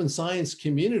marvelous open science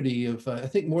community of, I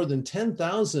think, more than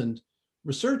 10,000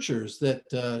 researchers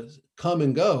that come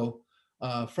and go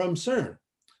from CERN.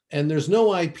 And there's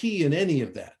no IP in any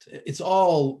of that. It's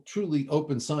all truly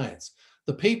open science.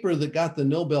 The paper that got the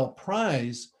Nobel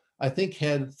Prize, I think,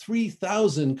 had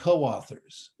 3,000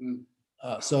 co-authors.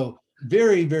 So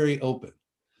very, very open.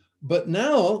 But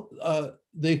now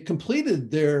they've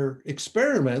completed their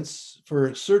experiments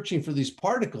for searching for these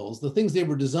particles, the things they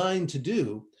were designed to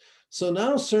do. So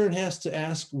now CERN has to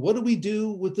ask, what do we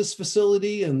do with this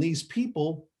facility and these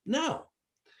people now?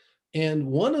 And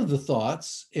one of the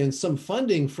thoughts, and some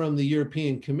funding from the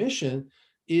European Commission,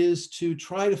 is to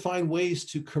try to find ways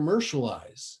to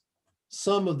commercialize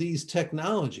some of these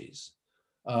technologies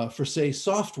for, say,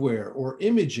 software or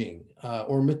imaging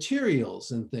or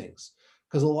materials and things,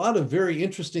 because a lot of very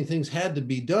interesting things had to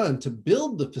be done to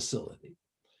build the facility.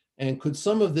 And could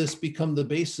some of this become the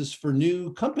basis for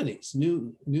new companies,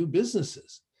 new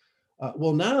businesses?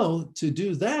 Well, now to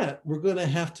do that, we're going to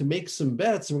have to make some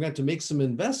bets and we're going to have to make some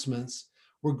investments.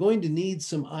 We're going to need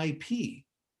some IP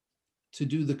to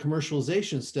do the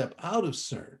commercialization step out of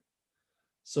CERN.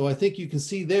 So I think you can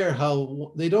see there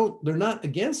how they're not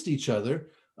against each other.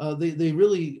 They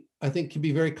really, I think, can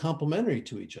be very complementary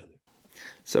to each other.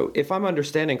 So if I'm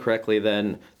understanding correctly,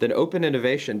 then open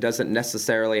innovation doesn't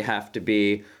necessarily have to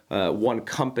be one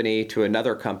company to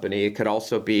another company. It could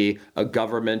also be a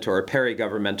government or a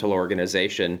peri-governmental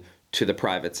organization to the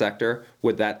private sector.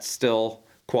 Would that still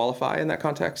qualify in that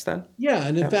context then? Yeah,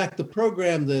 and in fact, the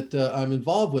program that I'm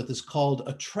involved with is called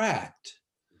Attract.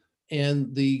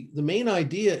 And the main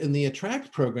idea in the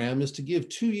Attract program is to give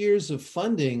 2 years of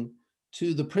funding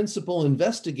to the principal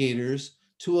investigators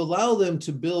to allow them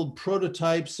to build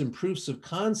prototypes and proofs of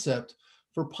concept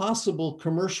for possible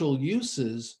commercial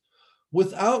uses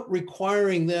without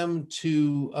requiring them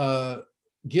to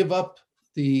give up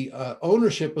the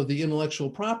ownership of the intellectual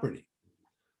property,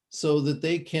 so that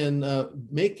they can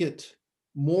make it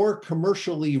more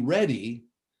commercially ready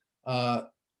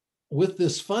with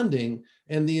this funding.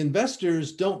 And the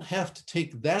investors don't have to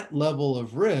take that level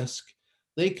of risk.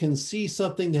 They can see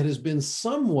something that has been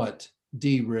somewhat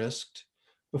de-risked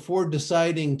before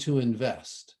deciding to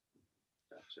invest.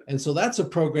 And so that's a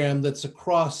program that's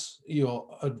across,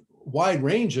 a wide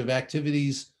range of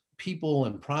activities, people,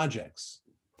 and projects.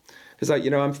 Because,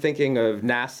 I'm thinking of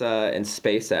NASA and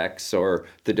SpaceX, or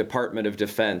the Department of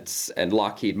Defense and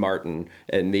Lockheed Martin,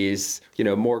 and these,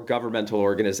 more governmental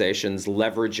organizations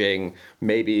leveraging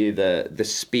maybe the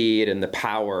speed and the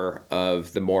power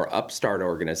of the more upstart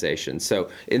organizations. So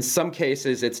in some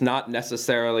cases, it's not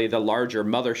necessarily the larger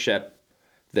mothership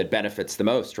that benefits the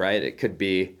most, right? It could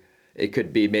be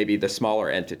maybe the smaller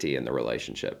entity in the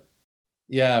relationship.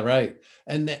 Yeah, right.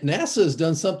 And NASA has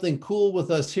done something cool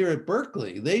with us here at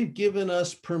Berkeley. They've given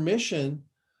us permission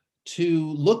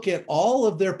to look at all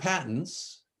of their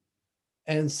patents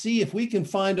and see if we can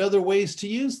find other ways to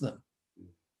use them.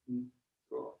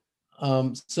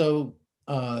 So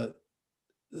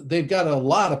they've got a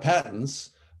lot of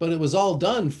patents, but it was all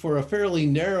done for a fairly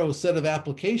narrow set of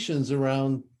applications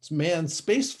around manned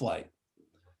spaceflight.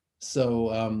 So,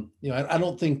 I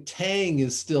don't think Tang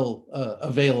is still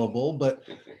available, but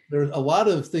there are a lot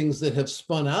of things that have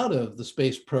spun out of the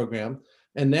space program,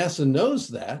 and NASA knows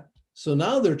that. So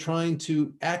now they're trying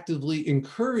to actively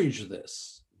encourage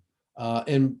this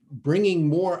and bringing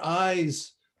more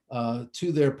eyes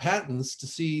to their patents to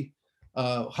see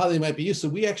how they might be used. So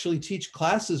we actually teach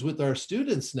classes with our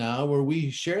students now where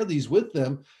we share these with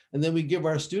them, and then we give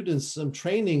our students some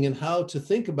training in how to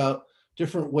think about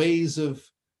different ways of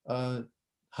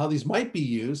how these might be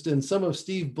used. And some of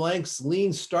Steve Blank's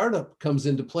lean startup comes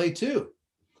into play too,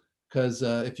 because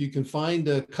if you can find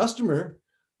a customer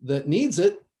that needs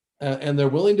it and they're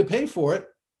willing to pay for it,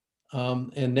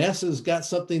 and NASA's got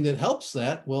something that helps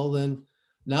that, well, then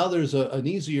now there's an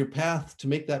easier path to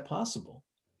make that possible.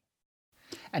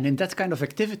 And in that kind of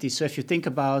activity, so if you think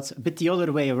about a bit the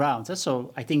other way around,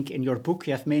 so I think in your book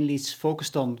you have mainly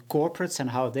focused on corporates and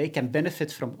how they can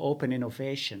benefit from open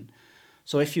innovation.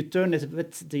 So if you turn it a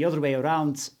bit the other way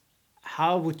around,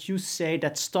 how would you say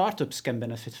that startups can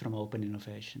benefit from open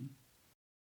innovation?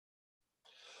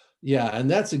 Yeah, and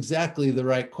that's exactly the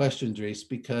right question, Dries,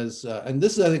 because, and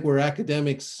this is, I think, where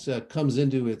academics comes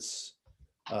into its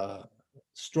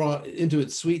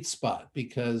sweet spot,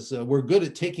 because we're good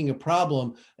at taking a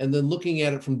problem and then looking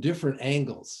at it from different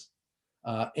angles.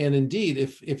 And indeed,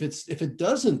 if it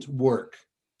doesn't work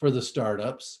for the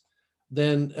startups,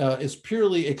 then it's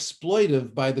purely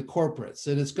exploitive by the corporates,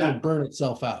 and it's going to burn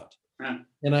itself out.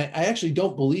 And I actually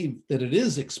don't believe that it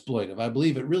is exploitive. I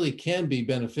believe it really can be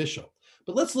beneficial.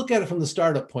 But let's look at it from the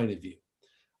startup point of view.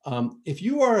 If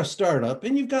you are a startup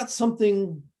and you've got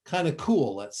something kind of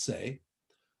cool, let's say,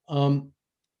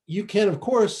 you can, of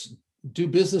course, do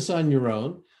business on your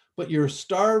own, but you're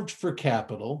starved for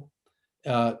capital.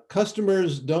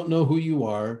 Customers don't know who you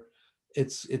are.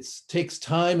 It takes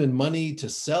time and money to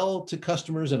sell to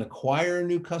customers and acquire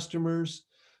new customers.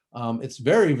 It's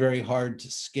very, very hard to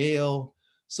scale.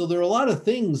 So there are a lot of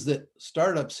things that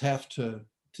startups have to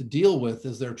deal with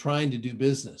as they're trying to do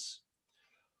business.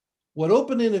 What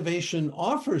open innovation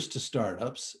offers to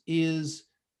startups is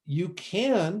you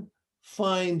can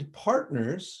find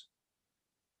partners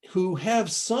who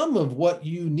have some of what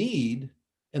you need,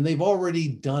 and they've already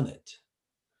done it.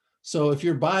 So if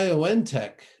you're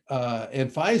BioNTech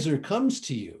and Pfizer comes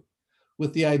to you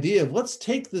with the idea of, let's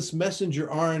take this messenger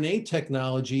RNA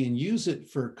technology and use it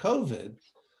for COVID,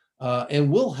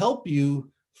 and we'll help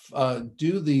you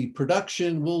do the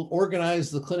production, we'll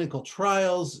organize the clinical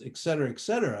trials, et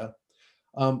cetera,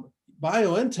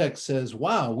 BioNTech says,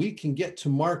 wow, we can get to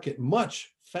market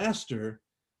much faster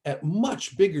at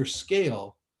much bigger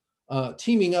scale,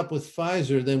 teaming up with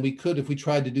Pfizer than we could if we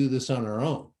tried to do this on our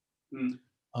own.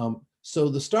 So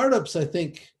the startups, I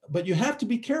think, but you have to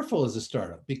be careful as a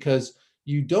startup, because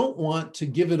you don't want to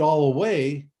give it all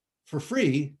away for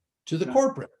free to the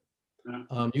corporate.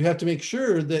 You have to make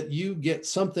sure that you get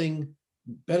something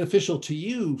beneficial to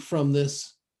you from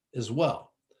this as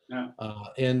well. So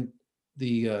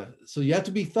you have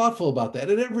to be thoughtful about that.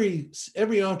 And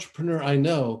every entrepreneur I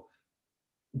know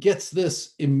gets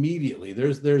this immediately.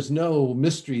 There's no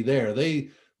mystery there.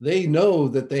 They know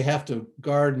that they have to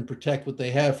guard and protect what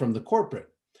they have from the corporate,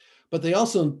 but they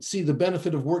also see the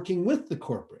benefit of working with the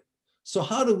corporate. So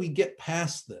how do we get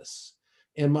past this?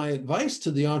 And my advice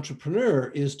to the entrepreneur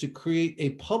is to create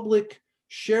a public,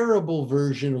 shareable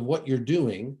version of what you're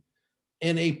doing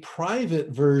and a private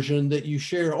version that you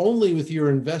share only with your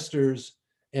investors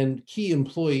and key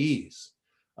employees,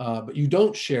 but you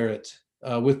don't share it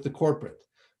with the corporate.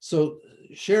 So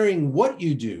sharing what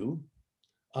you do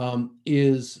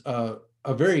is a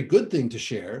very good thing to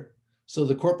share, so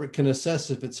the corporate can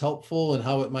assess if it's helpful and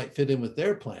how it might fit in with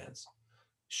their plans.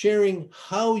 Sharing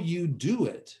how you do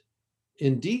it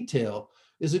in detail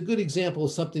is a good example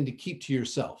of something to keep to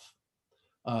yourself.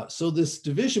 So this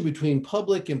division between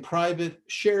public and private,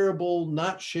 shareable,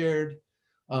 not shared,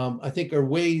 I think are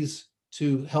ways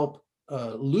to help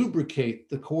lubricate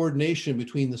the coordination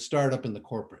between the startup and the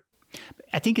corporate.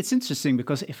 I think it's interesting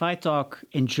because if I talk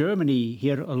in Germany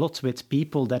here a lot with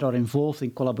people that are involved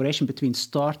in collaboration between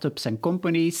startups and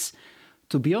companies,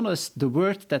 to be honest, the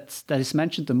word that is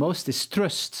mentioned the most is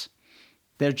trust.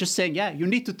 They're just saying, yeah, you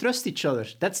need to trust each other.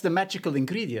 That's the magical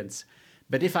ingredient.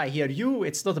 But if I hear you,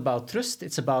 it's not about trust.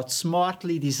 It's about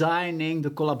smartly designing the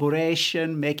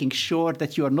collaboration, making sure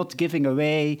that you are not giving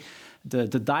away the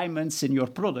diamonds in your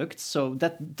product. So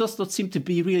that does not seem to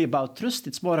be really about trust.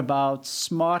 It's more about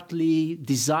smartly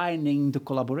designing the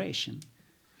collaboration.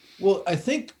 Well, I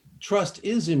think trust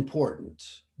is important,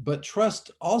 but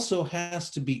trust also has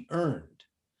to be earned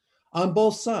on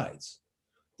both sides.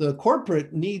 The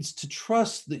corporate needs to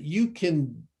trust that you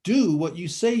can do what you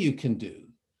say you can do,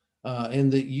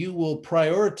 and that you will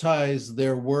prioritize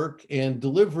their work and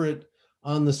deliver it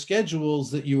on the schedules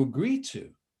that you agree to.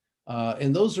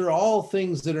 And those are all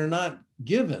things that are not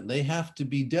given. They have to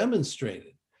be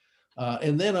demonstrated.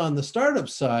 And then on the startup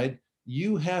side,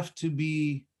 you have to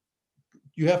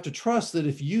trust that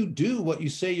if you do what you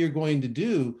say you're going to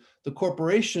do, the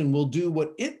corporation will do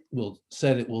what it will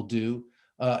said it will do.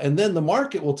 And then the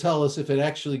market will tell us if it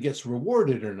actually gets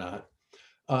rewarded or not.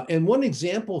 And one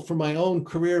example from my own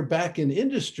career back in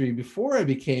industry before I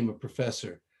became a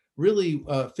professor really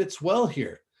fits well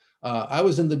here. I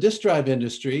was in the disk drive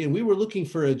industry, and we were looking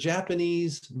for a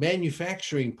Japanese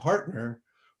manufacturing partner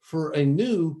for a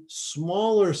new,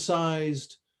 smaller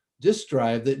sized disk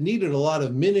drive that needed a lot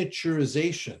of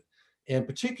miniaturization. And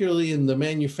particularly in the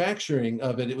manufacturing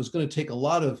of it, it was going to take a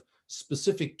lot of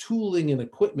specific tooling and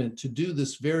equipment to do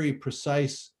this very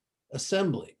precise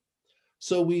assembly.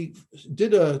 So we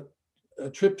did a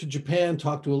trip to Japan,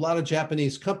 talked to a lot of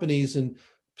Japanese companies, and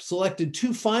selected two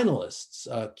finalists,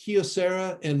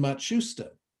 Kyocera and Matsushita.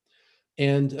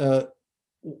 And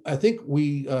I think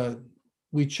we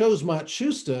chose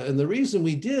Matsushita, and the reason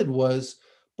we did was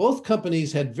both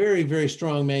companies had very, very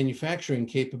strong manufacturing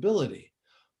capability.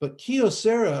 But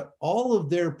Kyocera, all of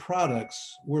their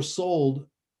products were sold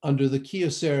under the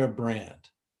Kyocera brand.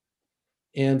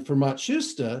 And for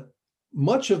Matsushita,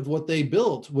 much of what they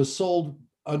built was sold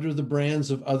under the brands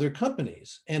of other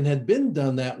companies and had been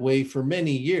done that way for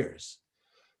many years.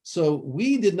 So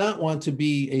we did not want to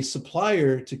be a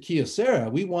supplier to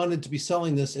Kyocera. We wanted to be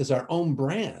selling this as our own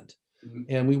brand. Mm-hmm.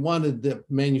 And we wanted the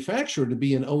manufacturer to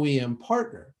be an OEM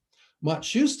partner.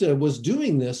 Matsushita was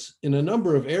doing this in a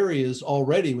number of areas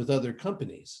already with other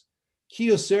companies.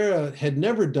 Kyocera had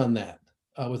never done that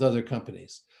with other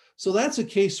companies. So that's a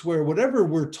case where whatever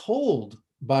we're told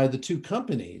by the two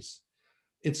companies,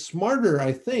 it's smarter,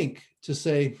 I think, to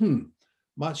say,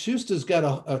 Matsushita's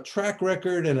got a track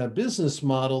record and a business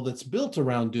model that's built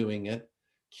around doing it.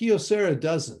 Kyocera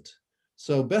doesn't.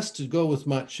 So best to go with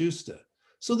Matsushita.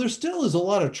 So there still is a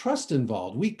lot of trust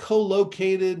involved. We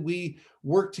co-located, we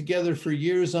worked together for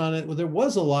years on it. Well, there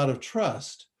was a lot of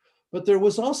trust, but there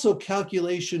was also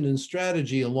calculation and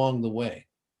strategy along the way.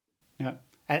 Yeah.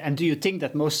 And do you think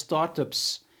that most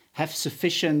startups have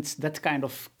sufficient that kind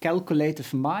of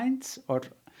calculative mind? Or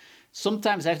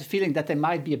sometimes I have the feeling that they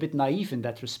might be a bit naive in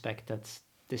that respect, that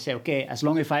they say, okay, as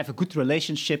long as I have a good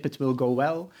relationship, it will go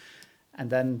well. And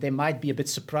then they might be a bit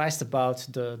surprised about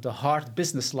the hard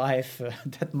business life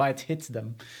that might hit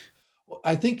them. Well,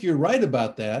 I think you're right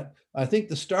about that. I think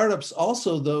the startups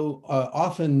also, though,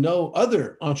 often know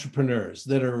other entrepreneurs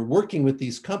that are working with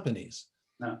these companies.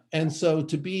 No. And so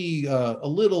to be a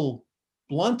little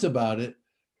blunt about it,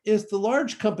 if the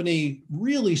large company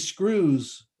really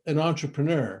screws an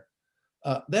entrepreneur,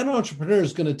 that entrepreneur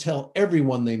is going to tell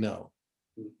everyone they know.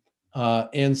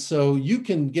 And so you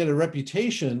can get a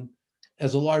reputation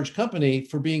as a large company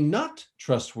for being not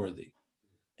trustworthy.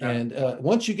 And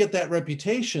once you get that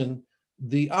reputation,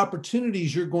 the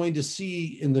opportunities you're going to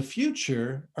see in the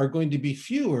future are going to be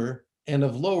fewer and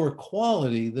of lower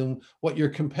quality than what your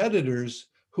competitors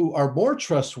who are more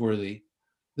trustworthy,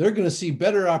 they're going to see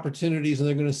better opportunities and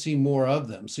they're going to see more of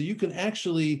them. So you can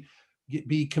actually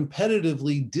be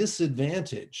competitively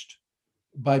disadvantaged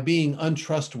by being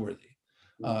untrustworthy.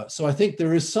 So I think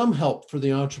there is some help for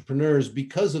the entrepreneurs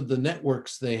because of the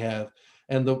networks they have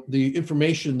and the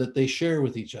information that they share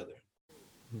with each other.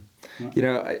 You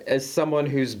know, as someone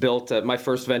who's built my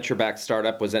first venture-backed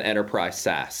startup was an enterprise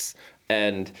SaaS.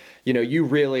 And, you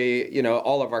really,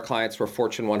 all of our clients were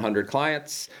Fortune 100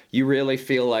 clients. You really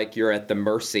feel like you're at the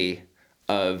mercy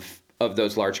of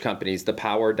those large companies. The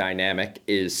power dynamic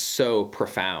is so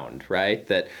profound, right?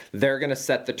 That they're going to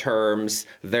set the terms,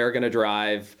 they're going to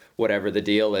drive whatever the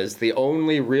deal is. The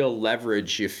only real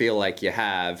leverage you feel like you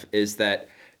have is that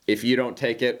if you don't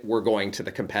take it, we're going to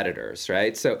the competitors,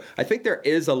 right? So I think there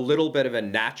is a little bit of a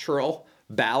natural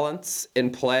balance in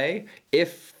play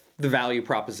if the value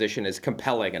proposition is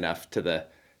compelling enough to the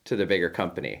bigger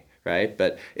company, right?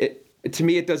 But to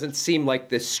me, it doesn't seem like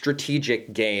this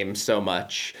strategic game so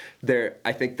much.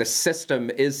 I think the system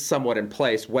is somewhat in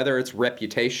place, whether it's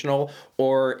reputational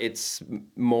or it's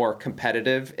more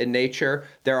competitive in nature.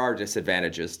 There are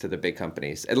disadvantages to the big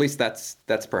companies. At least that's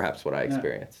perhaps what I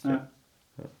experienced. Yeah.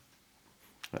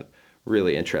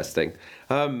 Really interesting.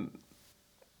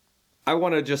 I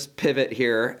want to just pivot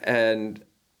here and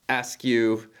ask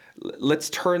you, let's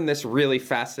turn this really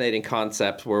fascinating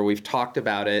concept where we've talked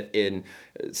about it in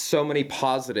so many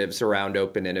positives around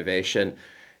open innovation.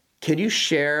 Can you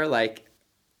share like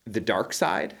the dark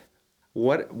side?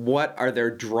 What are there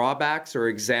drawbacks or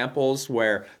examples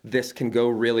where this can go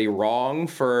really wrong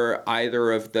for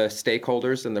either of the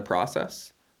stakeholders in the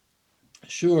process?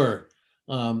 Sure.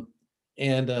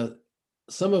 And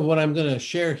some of what I'm going to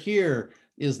share here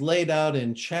is laid out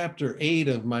in chapter 8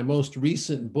 of my most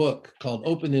recent book called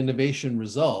Open Innovation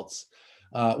Results,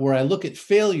 where I look at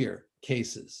failure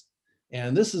cases.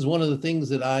 And this is one of the things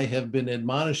that I have been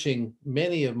admonishing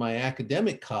many of my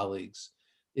academic colleagues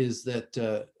is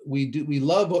that we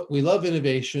love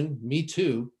innovation, me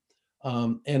too,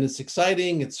 and it's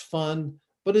exciting, it's fun,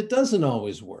 but it doesn't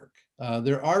always work.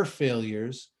 There are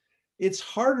failures. It's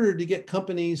harder to get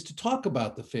companies to talk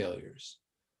about the failures.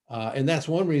 And that's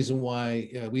one reason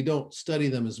why we don't study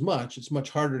them as much. It's much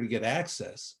harder to get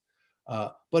access,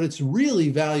 but it's really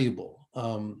valuable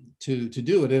to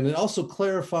do it. And it also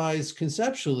clarifies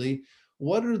conceptually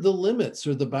what are the limits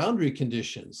or the boundary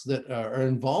conditions that are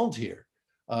involved here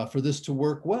for this to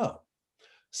work well.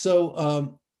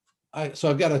 So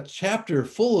I've got a chapter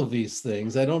full of these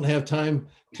things. I don't have time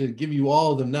to give you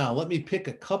all of them now. Let me pick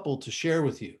a couple to share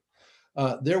with you.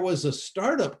 There was a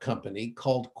startup company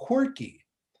called Quirky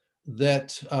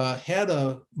that had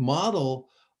a model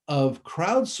of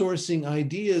crowdsourcing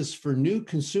ideas for new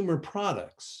consumer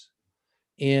products.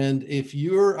 And if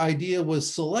your idea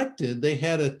was selected, they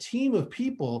had a team of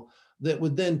people that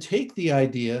would then take the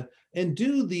idea and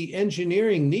do the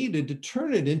engineering needed to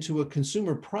turn it into a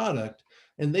consumer product,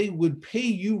 and they would pay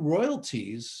you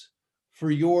royalties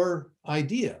for your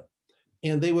idea.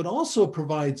 And they would also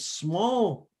provide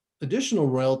small additional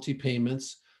royalty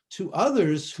payments to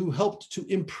others who helped to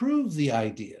improve the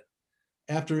idea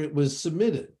after it was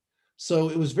submitted. So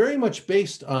it was very much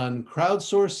based on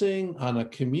crowdsourcing, on a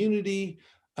community,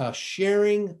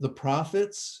 sharing the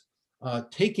profits,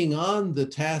 taking on the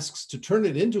tasks to turn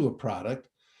it into a product.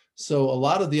 So a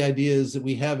lot of the ideas that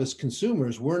we have as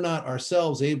consumers, we're not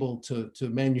ourselves able to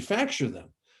manufacture them.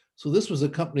 So this was a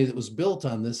company that was built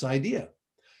on this idea.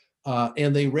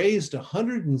 And they raised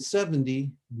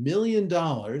 $170 million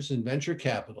in venture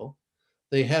capital.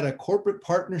 They had a corporate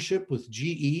partnership with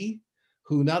GE,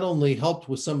 who not only helped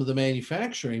with some of the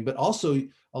manufacturing, but also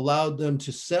allowed them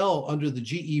to sell under the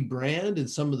GE brand in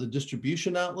some of the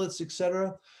distribution outlets, et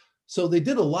cetera. So they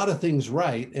did a lot of things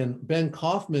right. And Ben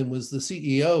Kaufman was the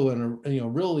CEO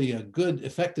and really a good,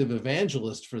 effective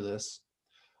evangelist for this.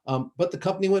 But the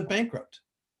company went bankrupt.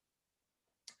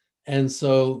 And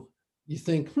so you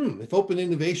think, if open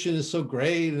innovation is so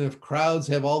great, and if crowds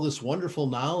have all this wonderful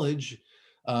knowledge,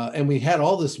 and we had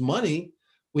all this money,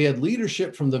 we had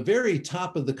leadership from the very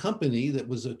top of the company that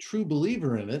was a true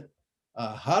believer in it.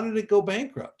 How did it go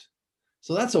bankrupt?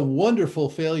 So that's a wonderful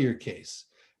failure case.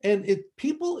 And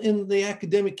people in the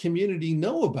academic community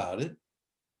know about it,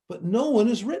 but no one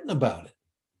has written about it.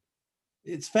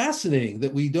 It's fascinating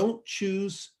that we don't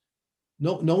choose,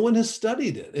 no one has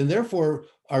studied it. And therefore,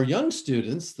 our young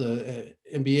students, the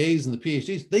MBAs and the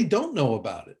PhDs, they don't know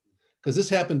about it because this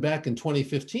happened back in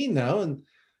 2015 now. And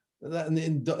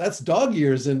that's dog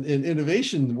years in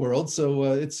innovation world. So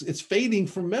it's fading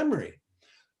from memory.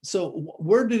 So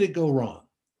where did it go wrong?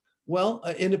 Well,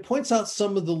 and it points out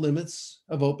some of the limits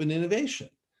of open innovation.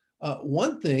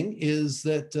 One thing is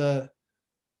that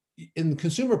in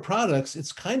consumer products,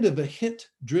 it's kind of a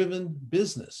hit-driven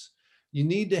business. You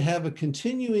need to have a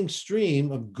continuing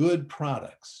stream of good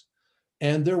products.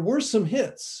 And there were some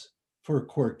hits for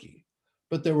Quirky,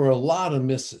 but there were a lot of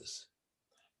misses.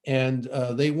 And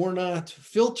they were not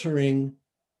filtering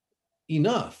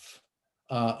enough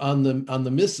on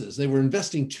the misses. They were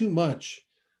investing too much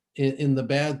in the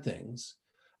bad things,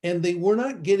 and they were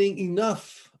not getting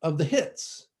enough of the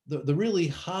hits, the really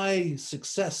high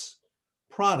success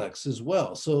products as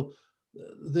well. So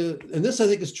and this I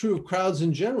think is true of crowds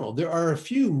in general. There are a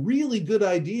few really good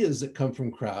ideas that come from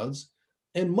crowds,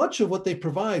 and much of what they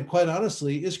provide, quite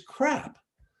honestly, is crap.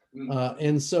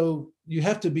 And so you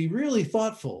have to be really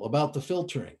thoughtful about the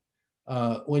filtering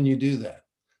when you do that.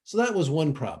 So that was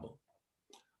one problem.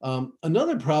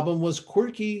 Another problem was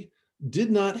Quirky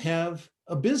did not have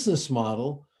a business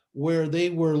model where they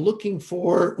were looking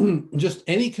for just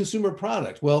any consumer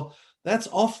product. Well, that's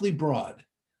awfully broad.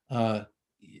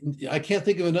 I can't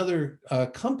think of another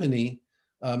company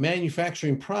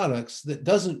manufacturing products that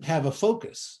doesn't have a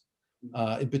focus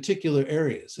in particular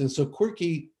areas. And so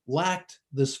Quirky lacked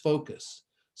this focus.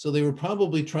 So they were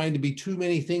probably trying to be too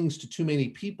many things to too many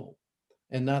people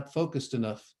and not focused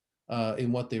enough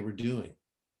in what they were doing.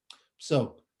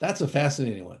 So that's a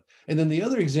fascinating one. And then the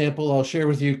other example I'll share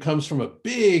with you comes from a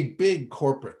big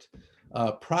corporate,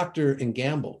 Procter and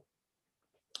Gamble.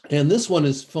 And this one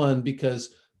is fun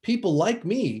because people like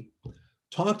me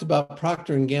talked about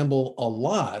Procter and Gamble a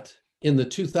lot in the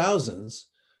 2000s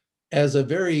as a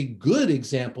very good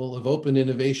example of open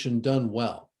innovation done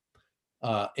well.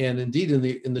 And indeed, in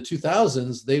the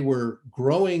 2000s, they were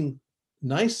growing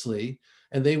nicely,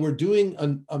 and they were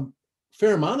doing a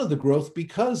fair amount of the growth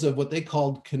because of what they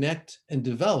called connect and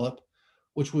develop,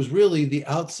 which was really the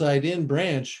outside-in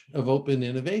branch of open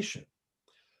innovation.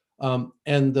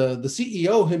 And the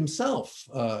CEO himself,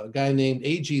 a guy named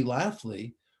A.G.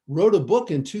 Lafley, wrote a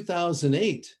book in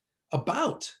 2008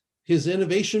 about his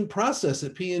innovation process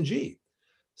at P&G.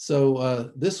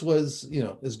 So this was,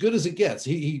 as good as it gets.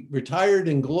 He retired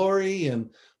in glory, and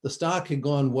the stock had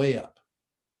gone way up.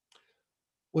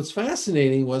 What's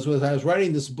fascinating was when I was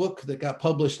writing this book that got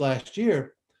published last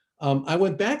year, I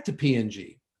went back to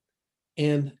P&G,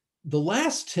 and the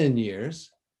last 10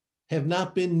 years have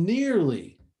not been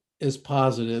nearly as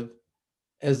positive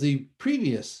as the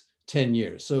previous 10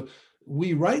 years. So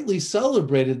we rightly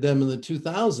celebrated them in the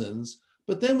 2000s,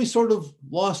 but then we sort of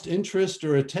lost interest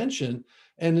or attention.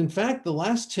 And in fact, the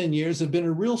last 10 years have been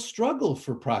a real struggle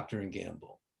for Procter and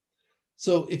Gamble.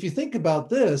 So if you think about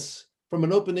this from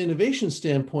an open innovation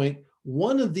standpoint,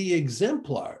 one of the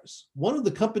exemplars, one of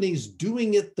the companies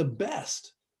doing it the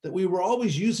best that we were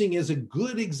always using as a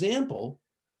good example,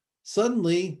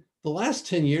 suddenly the last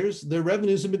 10 years, their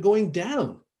revenues have been going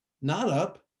down, not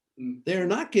up. They're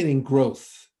not getting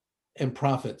growth and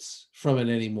profits from it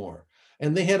anymore.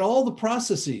 And they had all the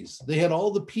processes, they had all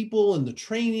the people and the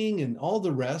training and all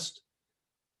the rest.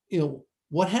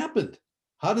 What happened?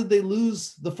 How did they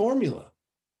lose the formula?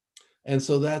 And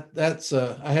so that's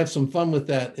I have some fun with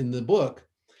that in the book.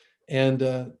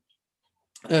 And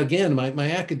again,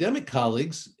 my academic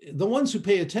colleagues, the ones who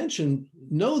pay attention,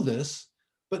 know this,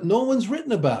 but no one's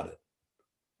written about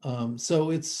it.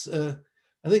 So it's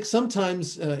I think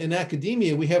sometimes in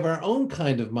academia we have our own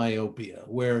kind of myopia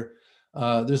where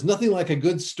there's nothing like a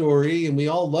good story, and we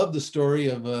all love the story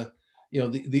of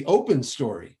the open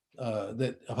story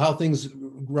that of how things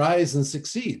rise and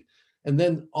succeed. And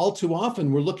then all too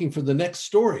often we're looking for the next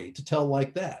story to tell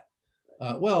like that.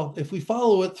 Well, if we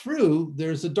follow it through,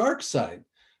 there's a dark side.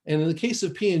 And in the case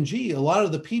of P&G, a lot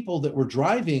of the people that were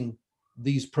driving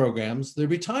these programs, they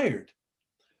retired.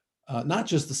 Not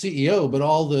just the CEO, but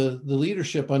all the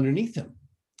leadership underneath him.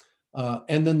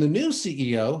 And then the new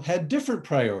CEO had different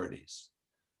priorities.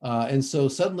 And so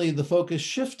suddenly the focus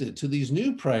shifted to these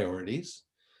new priorities.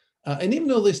 And even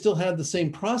though they still had the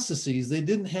same processes, they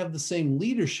didn't have the same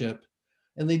leadership,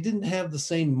 and they didn't have the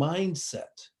same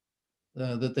mindset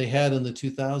that they had in the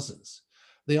 2000s.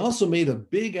 They also made a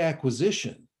big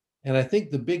acquisition. And I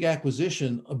think the big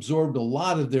acquisition absorbed a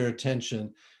lot of their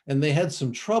attention, and they had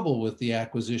some trouble with the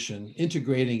acquisition,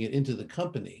 integrating it into the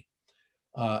company.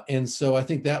 And so I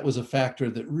think that was a factor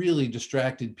that really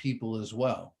distracted people as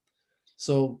well.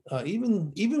 So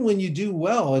even when you do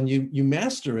well and you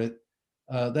master it,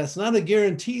 that's not a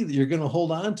guarantee that you're going to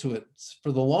hold on to it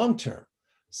for the long term.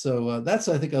 So that's,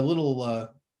 I think, a little,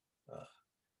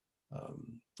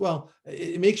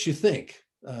 it makes you think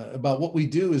about what we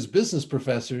do as business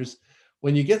professors.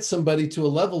 When you get somebody to a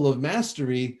level of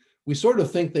mastery, we sort of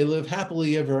think they live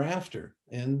happily ever after.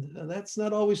 And that's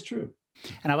not always true.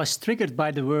 And I was triggered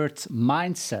by the word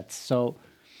mindset. So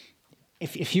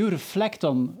if you reflect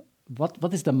on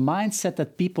what is the mindset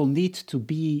that people need to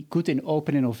be good in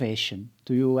open innovation,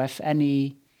 do you have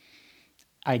any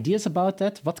ideas about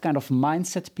that? What kind of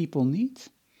mindset people need?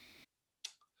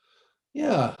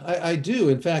 Yeah, I do.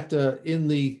 In fact, in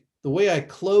the way I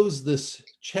close this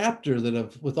chapter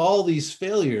with all these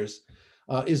failures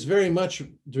is very much,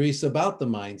 Dries, about the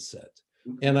mindset.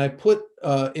 And I put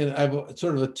I have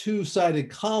sort of a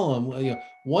two-sided column.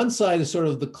 One side is sort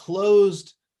of the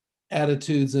closed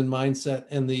attitudes and mindset,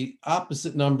 and the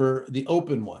opposite number, the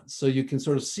open ones. So you can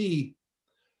sort of see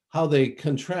how they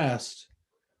contrast.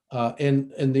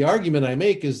 And the argument I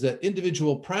make is that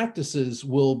individual practices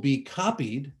will be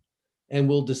copied and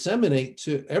will disseminate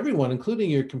to everyone, including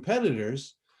your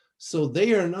competitors. So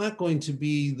they are not going to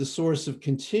be the source of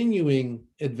continuing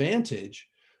advantage.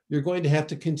 You're going to have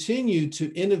to continue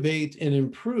to innovate and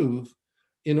improve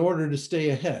in order to stay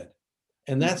ahead.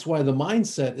 And that's why the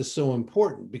mindset is so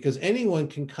important, because anyone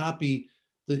can copy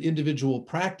the individual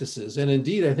practices. And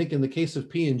indeed, I think in the case of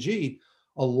P&G,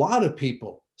 a lot of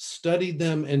people studied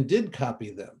them and did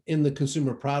copy them in the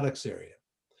consumer products area.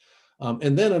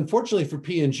 And then unfortunately for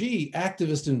P&G,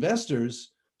 activist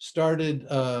investors started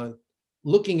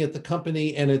looking at the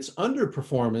company and its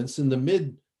underperformance in the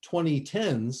mid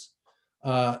 2010s.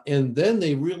 And then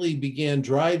they really began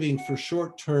driving for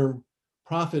short-term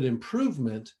profit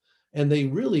improvement, and they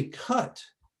really cut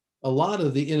a lot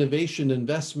of the innovation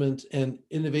investment and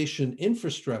innovation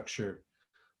infrastructure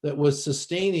that was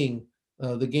sustaining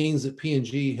the gains that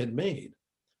P&G had made.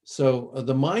 So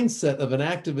the mindset of an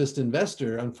activist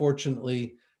investor,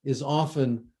 unfortunately, is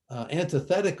often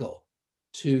antithetical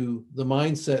to the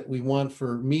mindset we want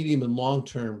for medium and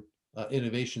long-term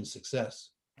innovation success.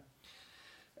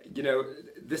 You know,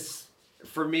 this,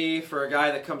 for me, for a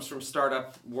guy that comes from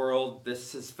startup world,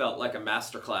 this has felt like a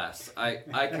masterclass.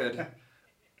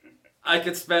 I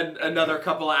could spend another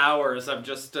couple of hours. I'm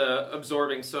just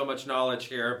absorbing so much knowledge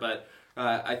here, but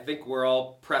I think we're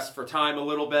all pressed for time a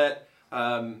little bit.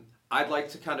 I'd like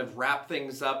to kind of wrap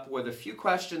things up with a few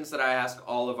questions that I ask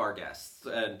all of our guests.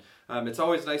 And it's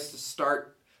always nice to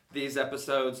start these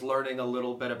episodes learning a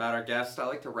little bit about our guests. I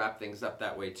like to wrap things up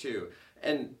that way too.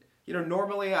 And you know,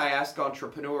 normally I ask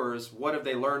entrepreneurs what have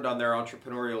they learned on their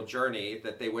entrepreneurial journey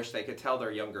that they wish they could tell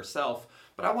their younger self.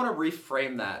 But I want to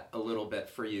reframe that a little bit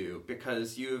for you,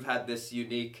 because you've had this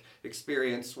unique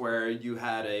experience where you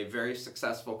had a very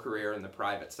successful career in the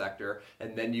private sector,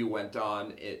 and then you went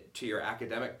on to your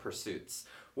academic pursuits.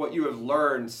 What you have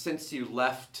learned since you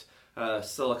left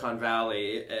Silicon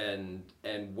Valley and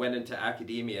went into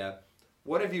academia,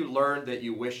 what have you learned that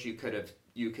you wish you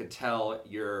could tell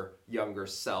your younger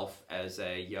self as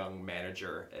a young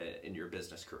manager in your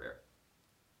business career?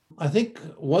 I think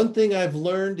one thing I've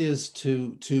learned is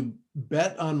to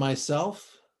bet on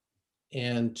myself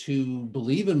and to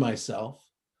believe in myself.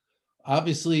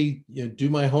 Obviously, do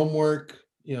my homework,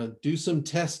 do some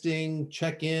testing,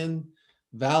 check in,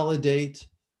 validate,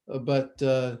 but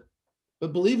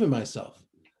believe in myself.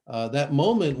 That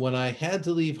moment when I had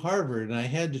to leave Harvard and I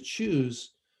had to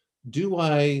choose, do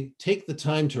I take the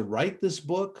time to write this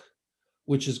book,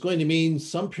 which is going to mean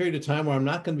some period of time where I'm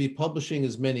not going to be publishing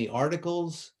as many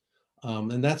articles,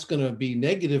 and that's going to be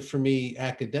negative for me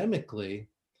academically.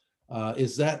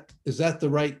 Is that the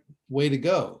right way to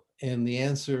go? And the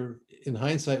answer in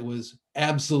hindsight was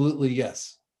absolutely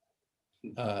yes.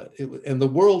 And the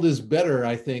world is better,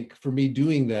 I think, for me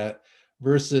doing that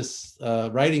versus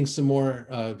writing some more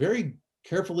very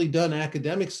carefully done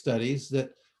academic studies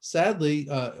that sadly,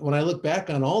 when I look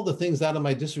back on all the things out of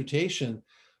my dissertation,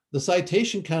 the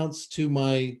citation counts to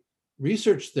my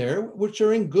research there, which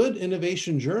are in good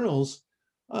innovation journals,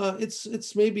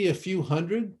 it's maybe a few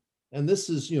hundred, and this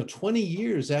is 20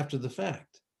 years after the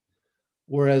fact.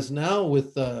 Whereas now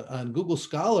with on Google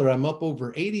Scholar, I'm up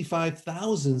over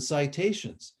 85,000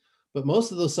 citations, but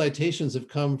most of those citations have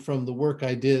come from the work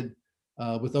I did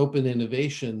with open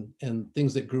innovation and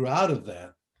things that grew out of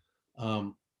that.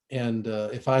 And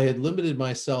if I had limited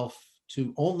myself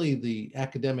to only the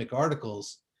academic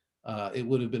articles, it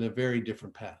would have been a very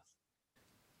different path.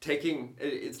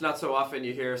 It's not so often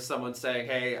you hear someone saying,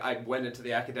 hey, I went into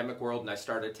the academic world and I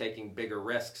started taking bigger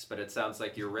risks, but it sounds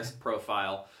like your risk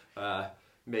profile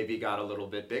maybe got a little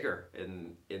bit bigger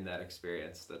in that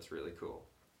experience. That's really cool.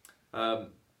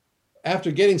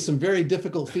 After getting some very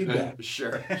difficult feedback.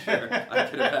 Sure, I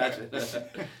can imagine.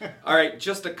 All right,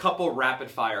 just a couple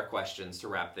rapid fire questions to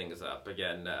wrap things up,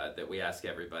 again, that we ask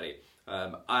everybody.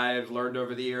 I've learned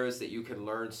over the years that you can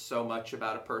learn so much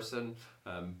about a person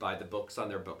by the books on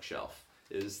their bookshelf.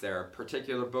 Is there a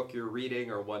particular book you're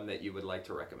reading or one that you would like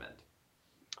to recommend?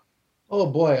 Oh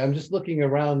boy, I'm just looking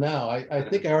around now. I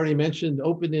think I already mentioned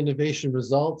Open Innovation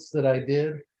Results that I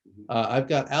did. I've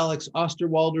got Alex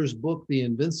Osterwalder's book, The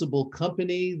Invincible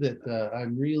Company, that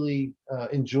I'm really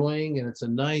enjoying, and it's a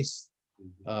nice,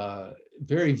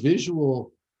 very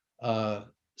visual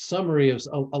summary of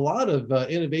a lot of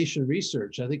innovation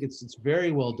research. I think it's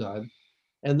very well done.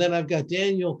 And then I've got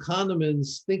Daniel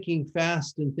Kahneman's Thinking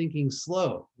Fast and Thinking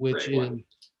Slow, which is,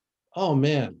 oh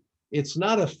man, it's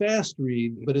not a fast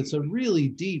read, but it's a really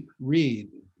deep read.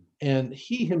 And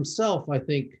he himself, I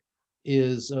think,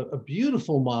 is a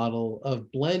beautiful model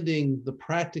of blending the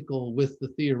practical with the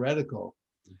theoretical.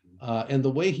 And the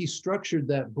way he structured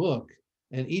that book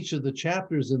and each of the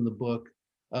chapters in the book,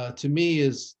 to me,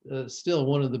 is still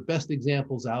one of the best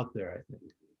examples out there, I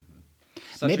think.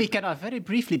 Maybe can I very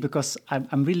briefly, because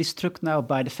I'm really struck now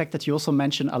by the fact that you also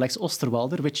mentioned Alex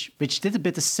Osterwalder, which did a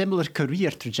bit a similar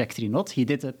career trajectory, not? He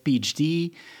did a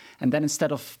PhD, and then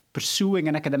instead of pursuing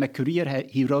an academic career,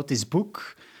 he wrote this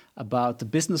book about the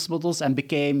business models and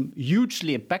became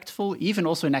hugely impactful, even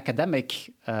also in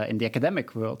the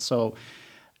academic world. So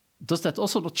does that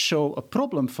also not show a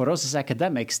problem for us as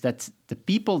academics, that the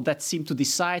people that seem to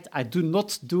decide, I do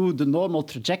not do the normal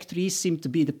trajectory, seem to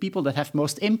be the people that have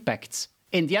most impact,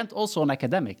 in the end, also on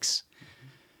academics?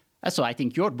 So I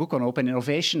think your book on open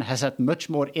innovation has had much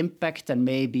more impact than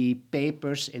maybe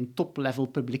papers in top-level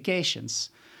publications.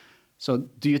 So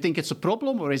do you think it's a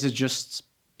problem, or is it just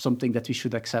something that we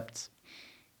should accept?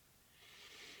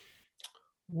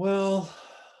 Well,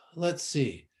 let's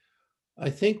see. I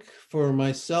think for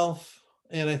myself,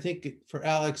 and I think for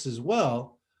Alex as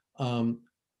well,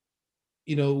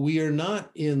 we are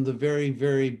not in the very,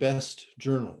 very best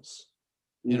journals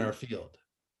in our field,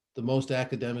 the most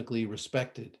academically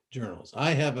respected journals.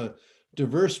 I have a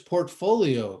diverse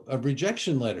portfolio of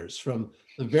rejection letters from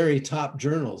the very top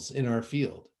journals in our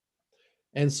field.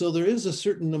 And so there is a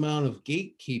certain amount of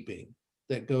gatekeeping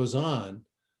that goes on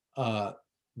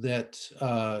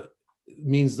that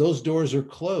means those doors are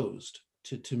closed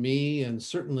to me and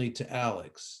certainly to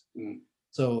Alex.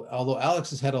 So although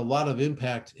Alex has had a lot of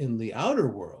impact in the outer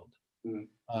world,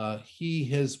 he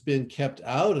has been kept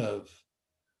out of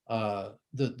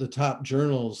the top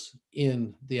journals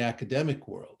in the academic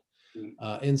world.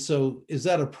 And so is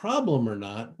that a problem or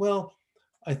not? Well,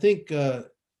 I think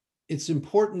it's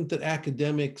important that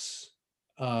academics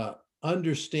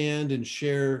understand and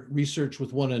share research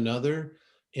with one another.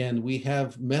 And we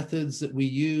have methods that we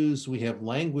use, we have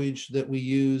language that we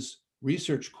use,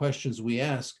 research questions we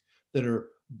ask that are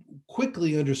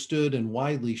quickly understood and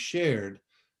widely shared,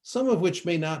 some of which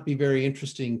may not be very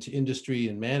interesting to industry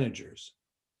and managers.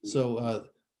 So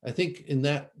I think in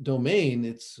that domain,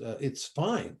 it's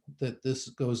fine that this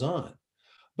goes on.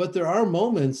 But there are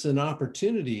moments and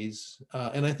opportunities,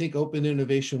 and I think open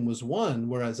innovation was one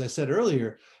where, as I said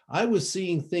earlier, I was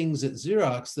seeing things at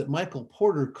Xerox that Michael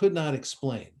Porter could not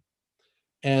explain.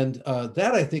 And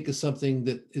that, I think, is something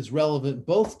that is relevant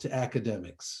both to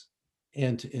academics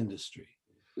and to industry.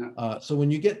 So when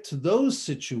you get to those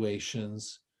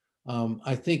situations,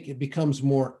 I think it becomes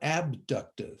more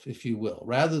abductive, if you will,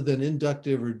 rather than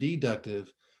inductive or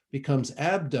deductive, becomes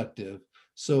abductive.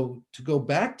 So to go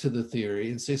back to the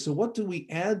theory and say, so what do we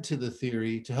add to the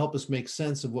theory to help us make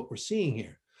sense of what we're seeing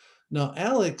here? Now,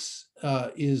 Alex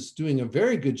is doing a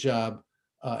very good job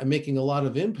and making a lot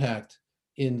of impact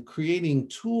in creating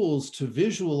tools to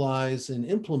visualize and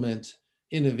implement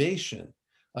innovation.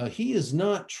 He is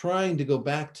not trying to go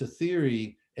back to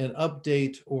theory and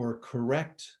update or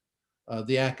correct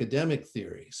the academic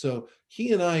theory. So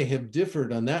he and I have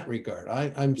differed on that regard.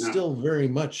 I'm still very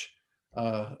much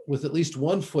with at least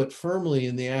one foot firmly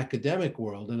in the academic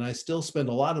world, and I still spend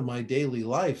a lot of my daily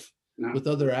life with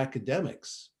other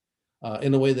academics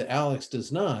in a way that Alex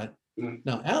does not.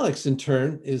 Now, Alex, in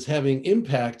turn, is having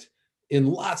impact in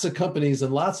lots of companies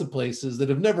and lots of places that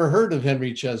have never heard of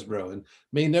Henry Chesbrough and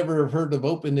may never have heard of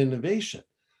open innovation.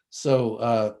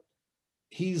 So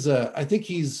I think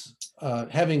he's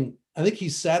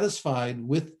satisfied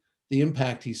with the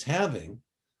impact he's having.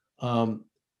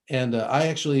 And I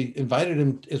actually invited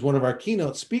him as one of our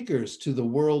keynote speakers to the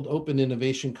World Open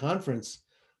Innovation Conference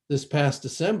this past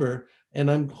December,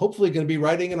 and I'm hopefully going to be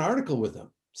writing an article with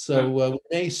him. So we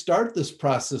may start this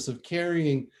process of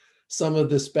carrying some of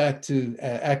this back to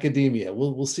academia.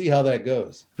 We'll see how that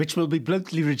goes. Which will be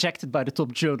bluntly rejected by the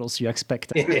top journals, you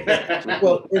expect.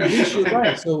 Well, at least you're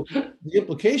right. So the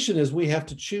implication is we have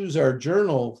to choose our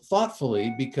journal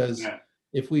thoughtfully, because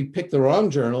if we pick the wrong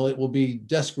journal, it will be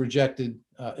desk rejected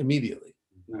immediately.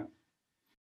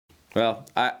 Well,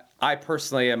 I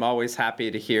personally am always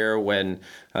happy to hear when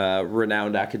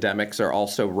renowned academics are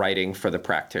also writing for the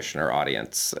practitioner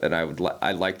audience, and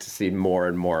I'd like to see more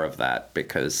and more of that,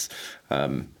 because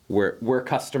we're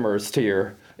customers to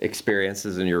your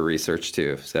experiences and your research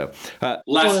too. So, I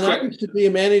used to be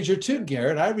a manager too,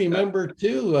 Garrett. I remember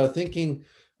too thinking,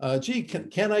 "Gee,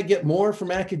 can I get more from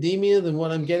academia than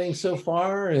what I'm getting so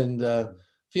far?" And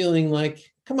feeling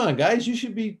like, "Come on, guys, you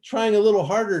should be trying a little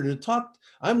harder to talk.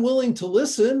 I'm willing to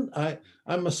listen.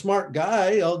 I'm a smart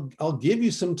guy. I'll give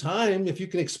you some time if you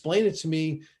can explain it to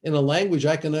me in a language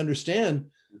I can understand."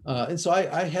 And so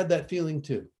I had that feeling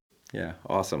too. Yeah,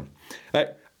 awesome.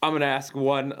 I'm going to ask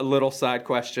one little side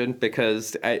question,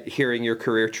 because hearing your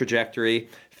career trajectory,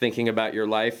 thinking about your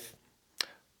life,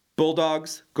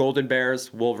 Bulldogs, Golden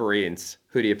Bears, Wolverines,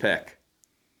 who do you pick?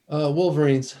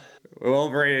 Wolverines.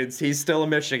 Wolverines. He's still a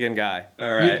Michigan guy.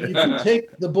 All right. You can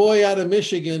take the boy out of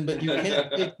Michigan, but you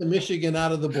can't take the Michigan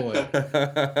out of the boy.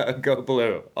 Go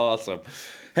Blue. Awesome.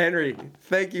 Henry,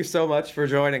 thank you so much for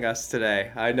joining us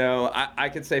today. I know I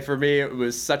can say for me, it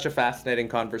was such a fascinating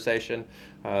conversation.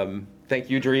 Thank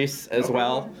you, Dries, as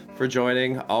well, for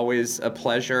joining. Always a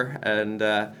pleasure. And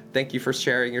thank you for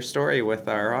sharing your story with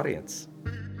our audience.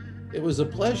 It was a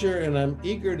pleasure, and I'm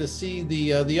eager to see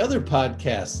the other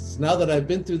podcasts now that I've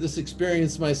been through this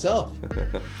experience myself.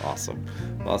 Awesome.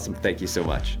 Thank you so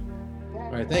much.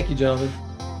 All right. Thank you, gentlemen.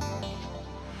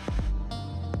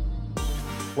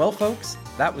 Well, folks,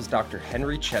 that was Dr.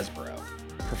 Henry Chesbrough,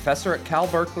 professor at Cal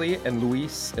Berkeley and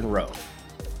Luiss in Rome.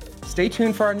 Stay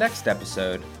tuned for our next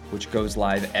episode, which goes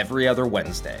live every other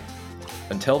Wednesday.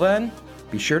 Until then,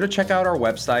 be sure to check out our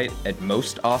website at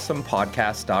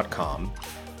mostawesomepodcast.com,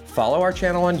 follow our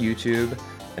channel on YouTube,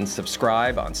 and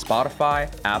subscribe on Spotify,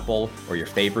 Apple, or your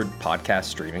favorite podcast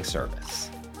streaming service.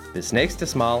 Bis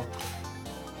nächstes Mal.